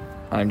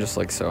 I'm just,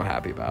 like, so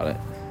happy about it.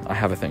 I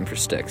have a thing for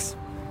sticks.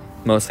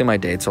 Mostly my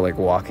dates are, like,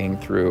 walking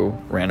through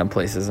random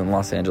places in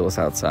Los Angeles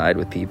outside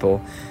with people.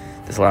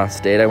 This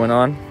last date I went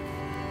on,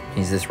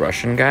 he's this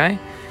Russian guy,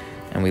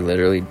 and we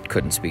literally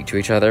couldn't speak to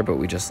each other, but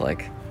we just,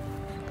 like,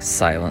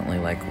 silently,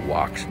 like,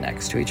 walked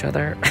next to each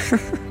other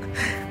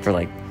for,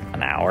 like,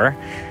 an hour.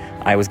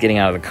 I was getting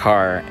out of the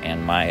car,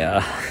 and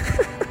my,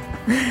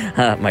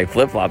 my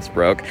flip-flops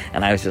broke,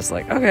 and I was just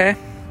like, okay,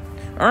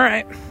 all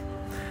right,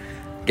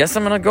 guess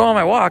I'm gonna go on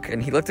my walk.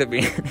 And he looked at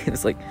me, and he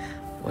was like,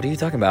 what are you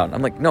talking about? And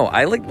I'm like, no,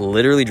 I, like,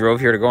 literally drove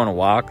here to go on a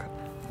walk.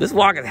 This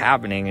walk is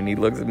happening. And he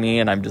looks at me,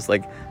 and I'm just,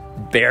 like,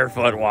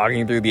 barefoot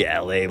walking through the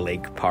LA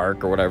Lake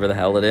Park or whatever the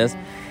hell it is.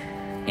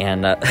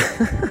 And it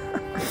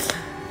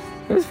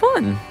was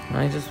fun.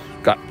 I just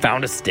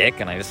found a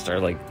stick, and I just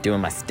started, like, doing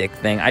my stick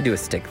thing. I do a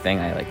stick thing.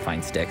 I, like,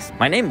 find sticks.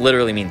 My name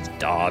literally means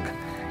dog.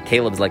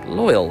 Caleb's, like,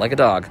 loyal, like a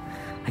dog.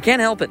 I can't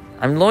help it.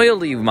 I'm loyal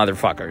to you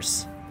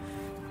motherfuckers.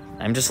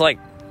 I'm just like,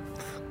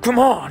 come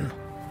on,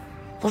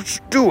 let's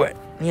do it.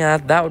 Yeah,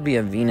 that would be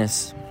a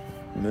Venus,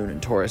 Moon,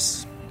 and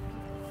Taurus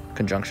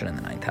conjunction in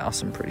the 9th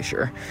house, I'm pretty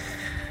sure.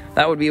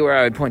 That would be where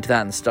I would point to that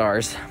in the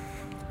stars.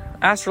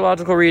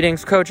 Astrological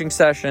readings, coaching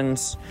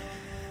sessions.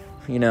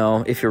 You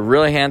know, if you're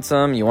really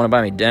handsome, you want to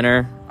buy me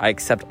dinner, I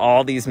accept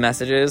all these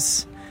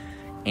messages.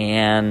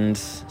 And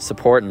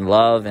support and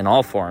love in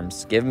all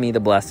forms. Give me the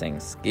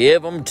blessings.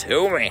 Give them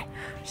to me.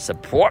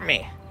 Support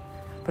me.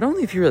 But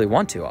only if you really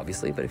want to,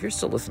 obviously. But if you're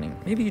still listening,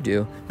 maybe you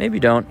do, maybe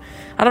you don't.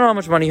 I don't know how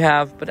much money you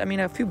have, but I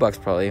mean, a few bucks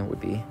probably would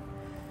be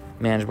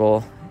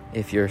manageable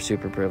if you're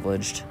super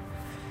privileged.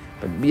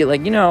 But be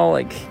like, you know,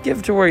 like,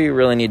 give to where you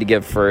really need to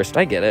give first.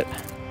 I get it.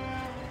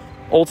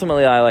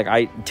 Ultimately,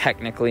 I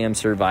technically am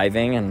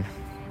surviving, and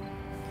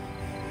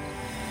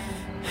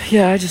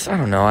yeah, I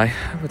don't know. I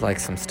would like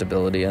some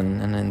stability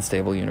in an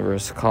unstable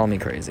universe. Call me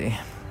crazy.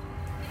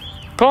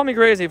 Call me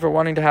crazy for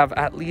wanting to have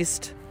at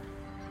least,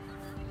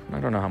 I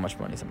don't know how much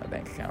money's in my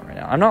bank account right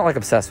now. I'm not, like,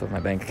 obsessed with my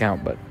bank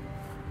account, but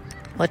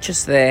let's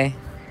just say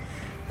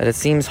that it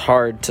seems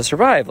hard to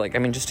survive. Like, I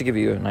mean, just to give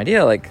you an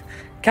idea, like,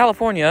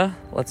 California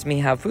lets me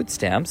have food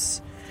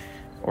stamps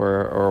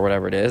or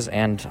whatever it is,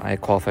 and I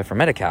qualify for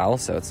Medi-Cal,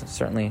 so it's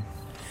certainly,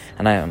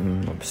 and I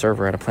am a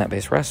server at a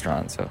plant-based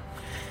restaurant, so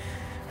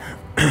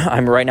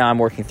I'm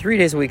working 3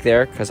 days a week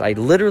there because I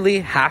literally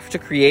have to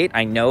create.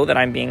 I know that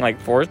I'm being, like,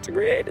 forced to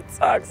create. It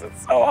sucks.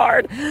 It's so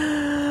hard. Okay,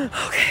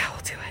 I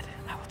will do it.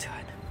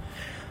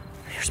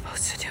 You're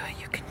supposed to do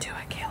it. You can do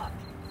it, Caleb.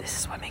 This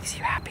is what makes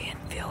you happy and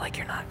feel like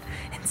you're not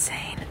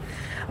insane.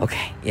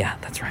 Okay, yeah,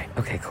 that's right.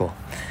 Okay, cool.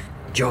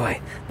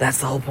 Joy. That's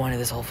the whole point of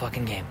this whole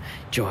fucking game.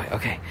 Joy.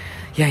 Okay.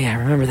 Yeah,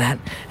 remember that.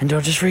 And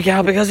don't just freak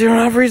out because you don't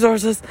have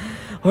resources.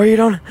 Or you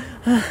don't...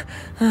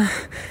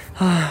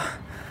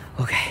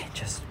 Okay,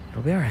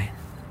 it'll be alright.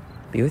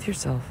 Be with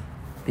yourself.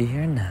 Be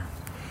here and now.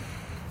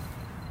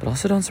 But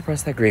also don't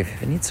suppress that grief.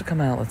 If it needs to come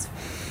out, let's...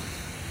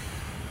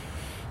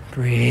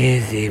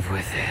 breathe deep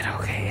with it.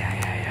 Okay,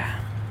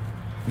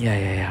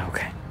 yeah,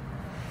 okay.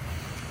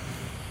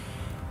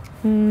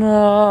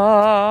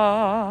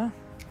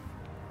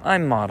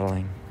 I'm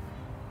modeling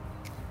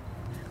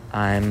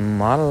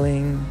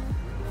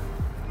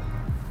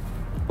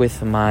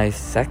with my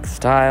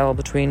sextile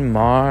between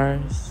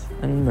Mars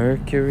and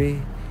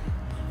Mercury.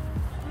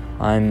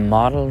 I'm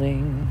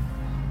modeling,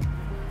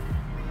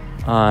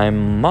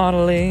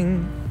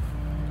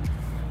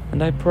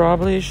 and I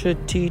probably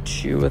should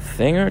teach you a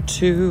thing or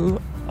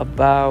two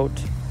about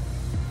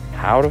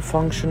how to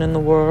function in the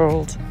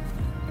world.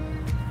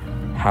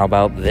 How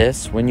about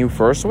this? When you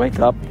first wake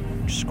up,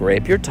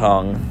 scrape your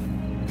tongue.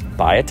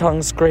 Buy a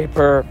tongue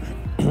scraper.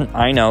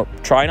 I know.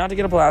 Try not to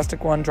get a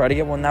plastic one. Try to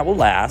get one that will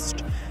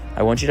last.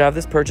 I want you to have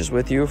this purchase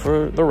with you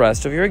for the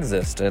rest of your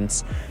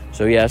existence.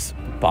 So yes,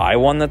 buy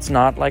one that's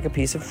not like a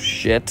piece of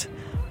shit.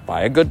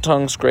 Buy a good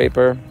tongue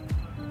scraper.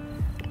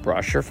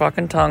 Brush your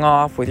fucking tongue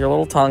off with your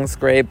little tongue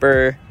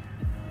scraper.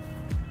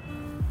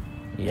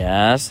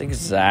 Yes,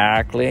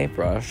 exactly.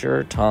 Brush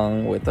your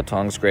tongue with the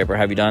tongue scraper.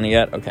 Have you done it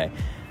yet? Okay.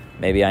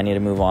 Maybe I need to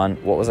move on.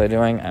 What was I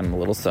doing? I'm a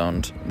little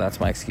stoned. That's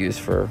my excuse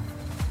for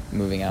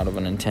moving out of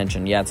an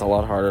intention. Yeah, it's a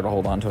lot harder to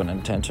hold on to an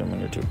intention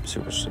when you're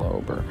super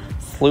slower.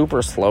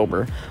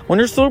 When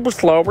you're super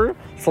slower,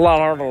 it's a lot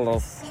harder to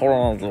hold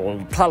on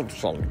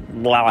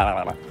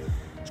to.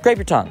 Scrape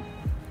your tongue.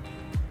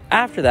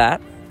 After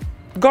that,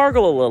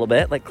 gargle a little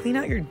bit. Like, clean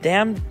out your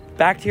damn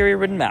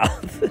bacteria-ridden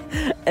mouth.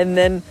 And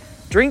then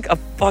drink a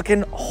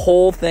fucking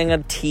whole thing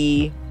of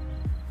tea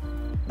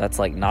that's,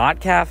 like, not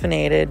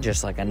caffeinated,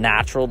 just like a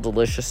natural,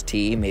 delicious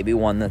tea. Maybe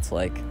one that's,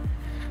 like,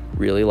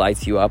 really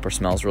lights you up or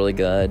smells really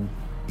good.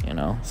 You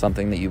know,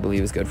 something that you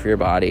believe is good for your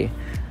body.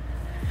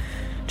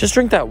 Just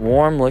drink that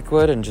warm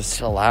liquid and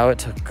just allow it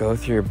to go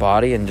through your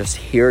body and just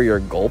hear your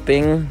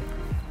gulping.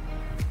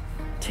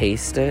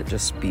 Taste it.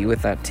 Just be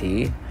with that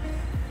tea.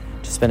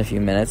 Just spend a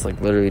few minutes, like,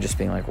 literally just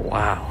being like,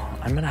 wow,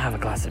 I'm gonna have a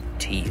glass of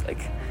tea.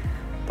 Like,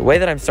 the way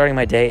that I'm starting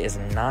my day is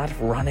not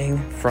running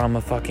from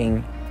a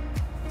fucking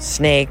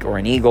snake or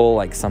an eagle,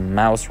 like some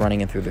mouse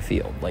running in through the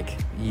field. Like,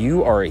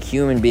 you are a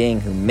human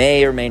being who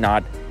may or may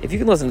not, if you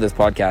can listen to this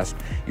podcast,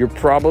 you're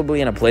probably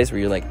in a place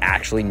where you're, like,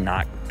 actually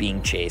not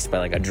being chased by,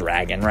 like, a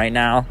dragon right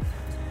now.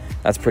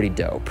 That's pretty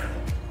dope.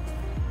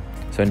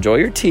 So enjoy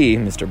your tea,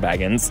 Mr.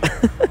 Baggins.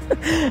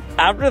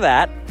 After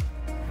that,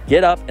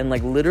 get up and,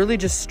 like, literally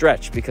just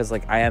stretch, because,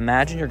 like, I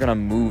imagine you're gonna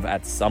move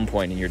at some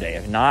point in your day.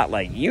 If not,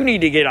 like, you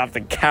need to get off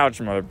the couch,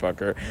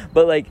 motherfucker.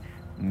 But, like,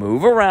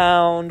 move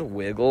around,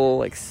 wiggle,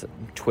 like,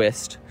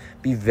 twist.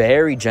 Be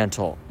very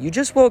gentle. You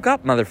just woke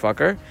up,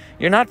 motherfucker.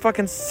 You're not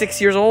fucking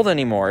 6 years old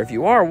anymore. If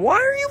you are, why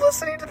are you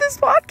listening to this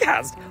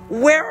podcast?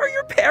 Where are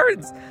your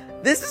parents?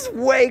 This is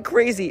way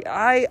crazy.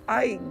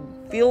 I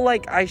feel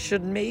like I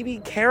should maybe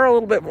care a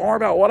little bit more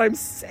about what I'm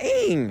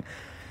saying.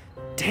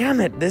 Damn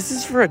it, this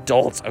is for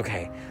adults.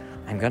 Okay,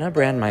 I'm gonna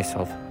brand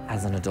myself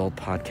as an adult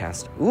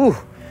podcast. Ooh,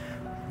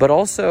 but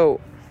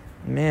also,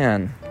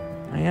 man,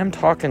 I am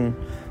talking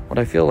what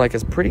I feel like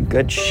is pretty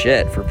good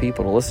shit for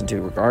people to listen to,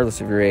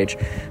 regardless of your age.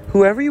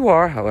 Whoever you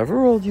are,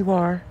 however old you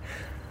are,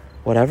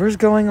 whatever's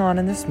going on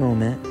in this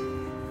moment,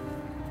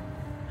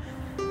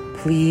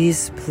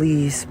 please,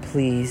 please,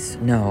 please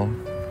know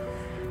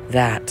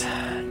that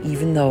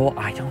even though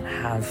I don't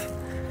have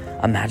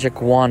a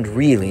magic wand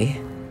really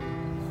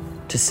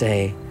to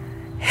say,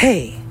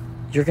 hey,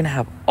 you're gonna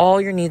have all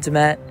your needs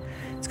met,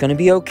 it's gonna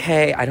be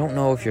okay, I don't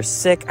know if you're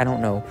sick, I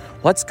don't know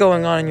what's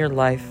going on in your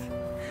life,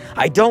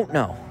 I don't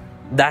know.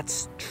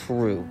 That's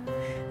true.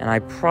 And I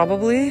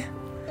probably,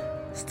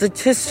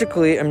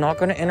 statistically, am not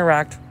going to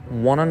interact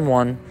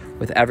one-on-one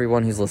with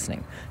everyone who's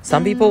listening.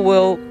 Some people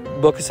will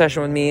book a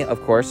session with me,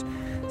 of course.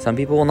 Some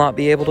people will not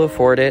be able to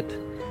afford it.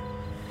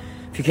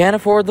 If you can't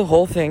afford the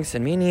whole thing,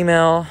 send me an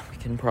email. We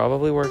can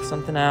probably work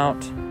something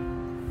out.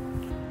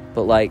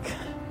 But, like,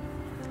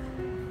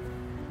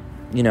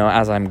 you know,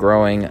 as I'm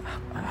growing,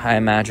 I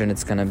imagine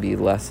it's going to be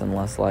less and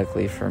less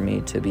likely for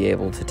me to be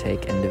able to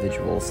take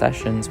individual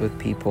sessions with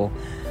people.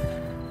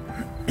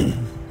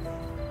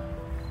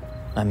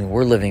 I mean,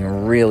 we're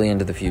living really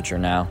into the future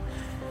now.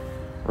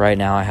 Right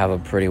now, I have a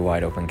pretty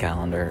wide open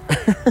calendar.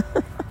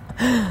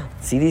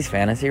 See these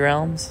fantasy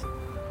realms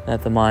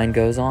that the mind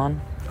goes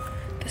on?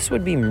 This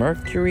would be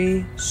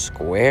Mercury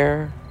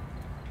square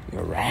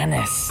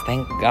Uranus.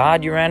 Thank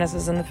God Uranus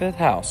is in the 5th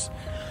house.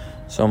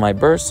 So my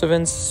bursts of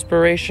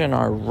inspiration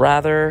are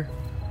rather...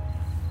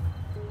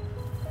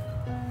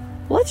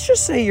 Let's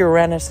just say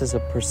Uranus is a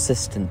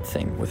persistent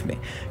thing with me.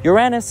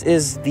 Uranus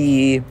is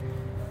the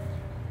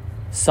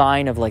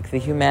sign of like the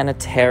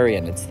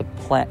humanitarian. It's the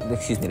planet.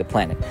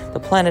 The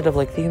planet of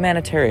like the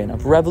humanitarian,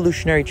 of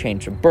revolutionary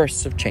change, of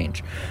bursts of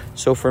change.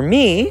 So for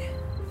me,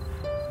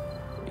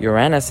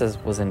 Uranus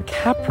was in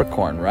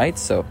Capricorn, right?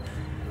 So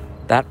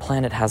that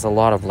planet has a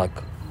lot of like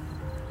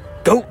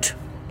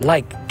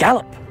goat-like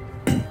gallop.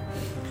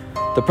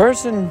 The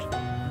person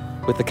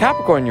with the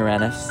Capricorn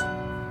Uranus,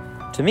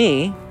 to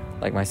me,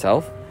 like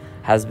myself,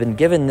 has been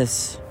given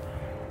this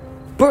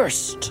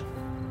burst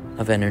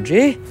of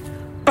energy.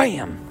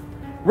 Bam!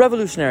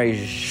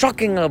 Revolutionary,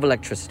 shocking of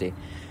electricity.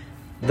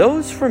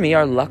 Those for me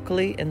are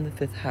luckily in the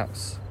 5th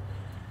house.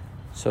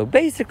 So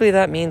basically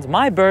that means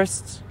my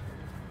bursts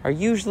are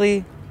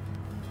usually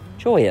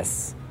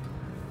joyous.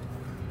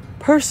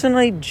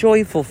 Personally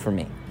joyful for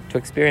me to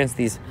experience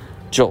these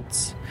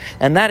jolts.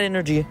 And that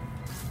energy,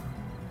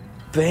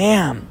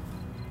 bam,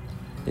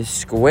 is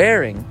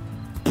squaring,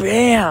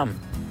 bam,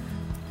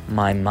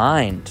 my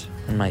mind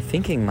and my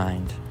thinking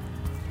mind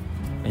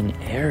in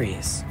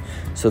Aries.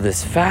 So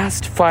this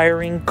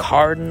fast-firing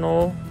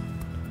cardinal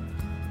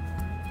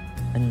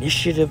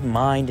initiative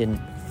mind in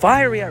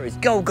fiery Aries,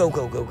 go,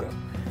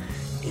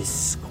 is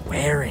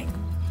squaring,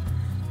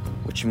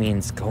 which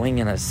means going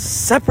in a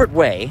separate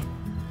way,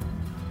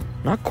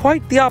 not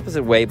quite the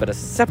opposite way, but a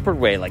separate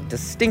way, like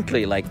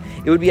distinctly, like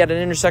it would be at an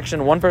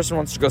intersection, one person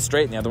wants to go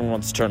straight and the other one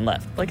wants to turn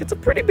left. Like it's a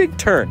pretty big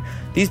turn.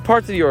 These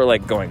parts of you are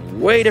like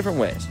going way different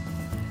ways.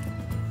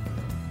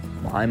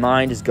 My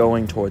mind is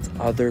going towards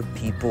other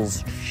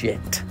people's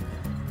shit.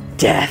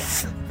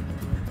 Death.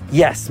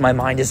 Yes, my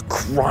mind is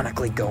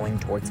chronically going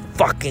towards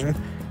fucking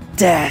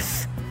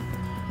death.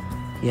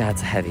 Yeah,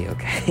 it's heavy,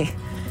 okay?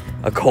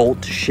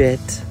 Occult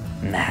shit,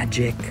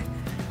 magic.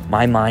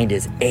 My mind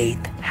is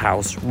 8th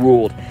house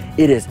ruled.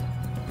 It is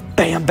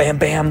bam, bam,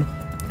 bam,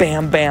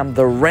 bam, bam,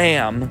 the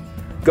ram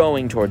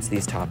going towards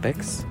these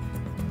topics.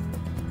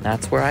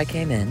 That's where I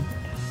came in.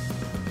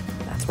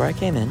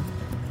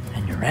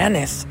 And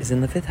Uranus is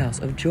in the 5th house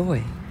of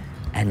joy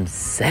and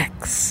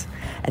sex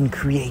and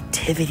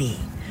creativity.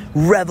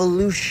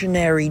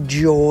 Revolutionary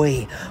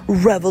joy.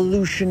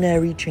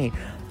 Revolutionary change.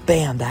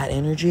 Bam, that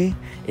energy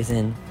is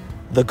in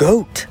the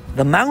goat.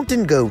 The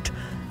mountain goat.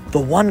 The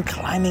one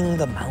climbing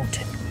the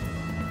mountain.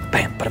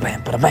 Bam, bada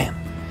bam, bada bam.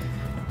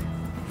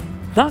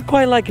 Not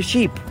quite like a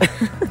sheep.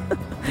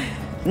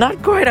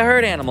 Not quite a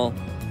herd animal.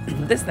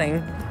 This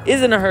thing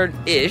isn't a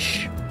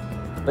herd-ish,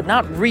 but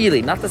not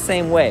really, not the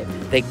same way.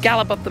 They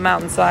gallop up the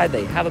mountainside,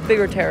 they have a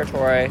bigger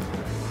territory.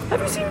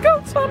 Have you seen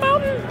goats on a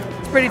mountain?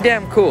 It's pretty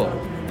damn cool.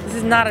 This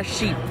is not a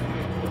sheep,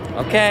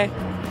 okay?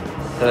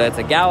 So it's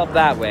a gallop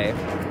that way.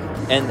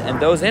 And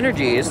those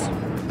energies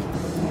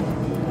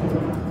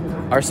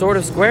are sort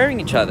of squaring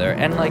each other.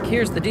 And like,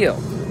 here's the deal.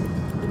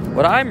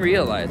 What I'm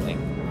realizing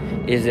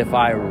is if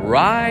I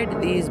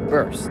ride these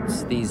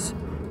bursts, these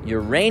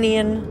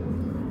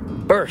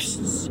Uranian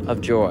bursts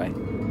of joy,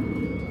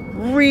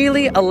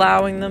 really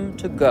allowing them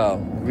to go,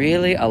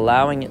 really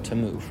allowing it to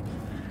move,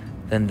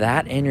 then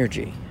that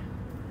energy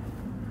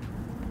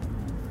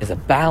is a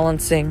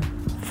balancing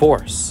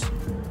force.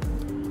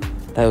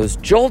 Those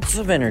jolts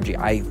of energy,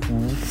 I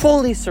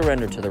fully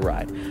surrender to the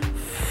ride.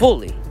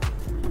 Fully.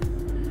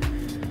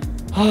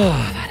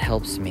 Oh, that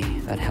helps me.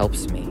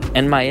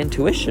 And my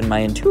intuition, my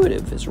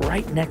intuitive is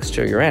right next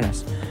to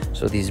Uranus.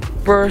 So these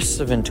bursts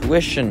of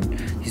intuition,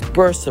 these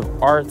bursts of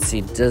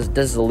artsy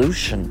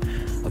dissolution,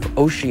 of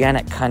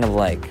oceanic kind of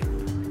like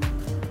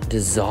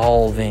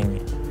dissolving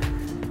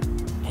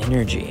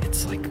energy.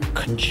 It's like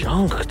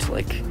conjunct,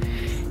 like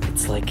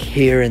it's like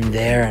here and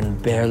there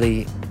and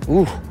barely,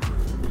 ooh.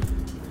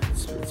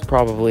 It's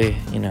probably,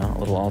 a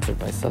little altered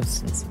by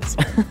substances.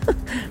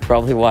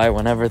 Probably why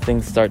whenever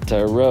things start to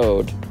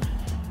erode,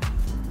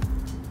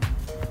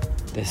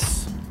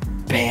 this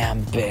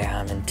bam,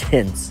 bam,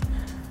 intense,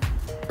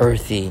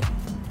 earthy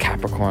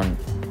Capricorn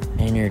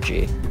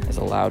energy is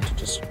allowed to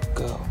just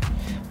go.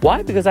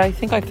 Why? Because I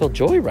think I feel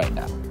joy right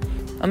now,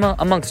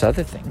 amongst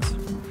other things.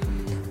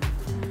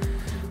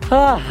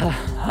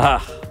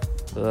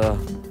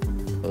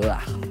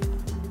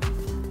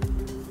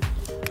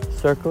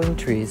 Circling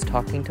trees,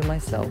 talking to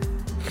myself.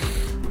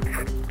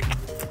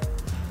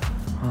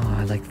 Oh,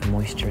 I like the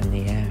moisture in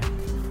the air.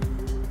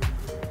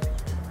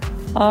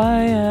 I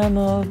am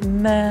a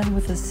man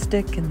with a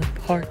stick in the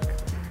park,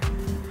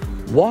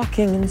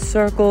 walking in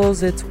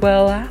circles, it's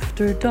well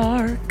after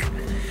dark.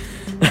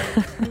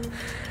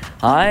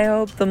 I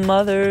hope the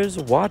mothers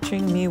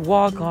watching me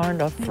walk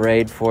aren't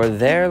afraid for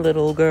their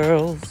little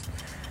girls.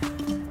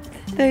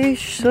 They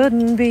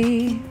shouldn't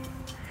be,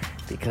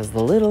 because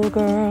the little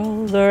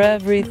girls are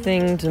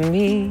everything to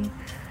me.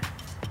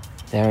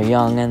 They're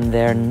young and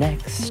they're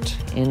next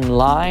in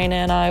line,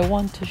 and I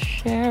want to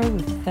share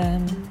with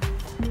them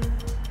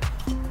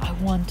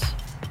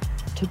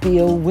to be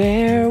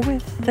aware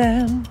with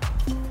them.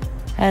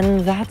 And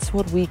that's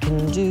what we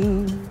can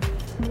do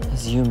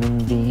as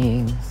human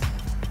beings.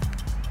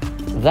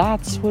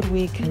 That's what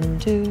we can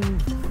do,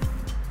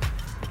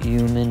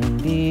 human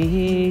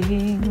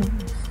beings.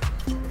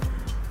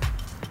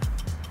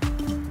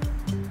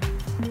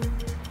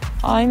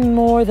 I'm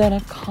more than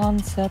a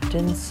concept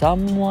in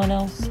someone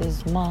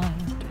else's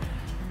mind,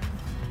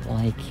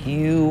 like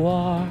you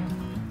are.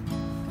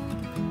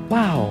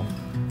 Wow,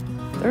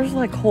 there's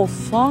like whole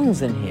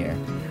songs in here.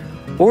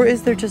 Or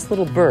is there just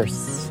little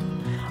bursts?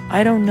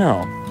 I don't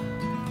know.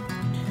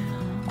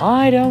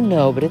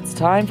 But it's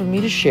time for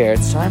me to share.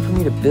 It's time for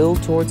me to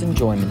build towards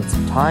enjoyment. It's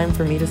time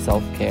for me to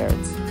self-care.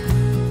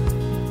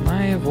 Am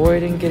I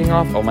avoiding getting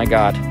off? Oh my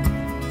God.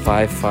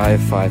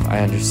 555. I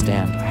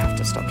understand. I have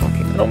to stop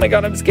talking. Oh my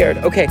God, I'm scared.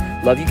 Okay,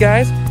 love you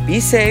guys. Be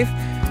safe.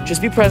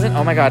 Just be present.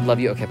 Oh my God, love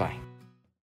you. Okay, bye.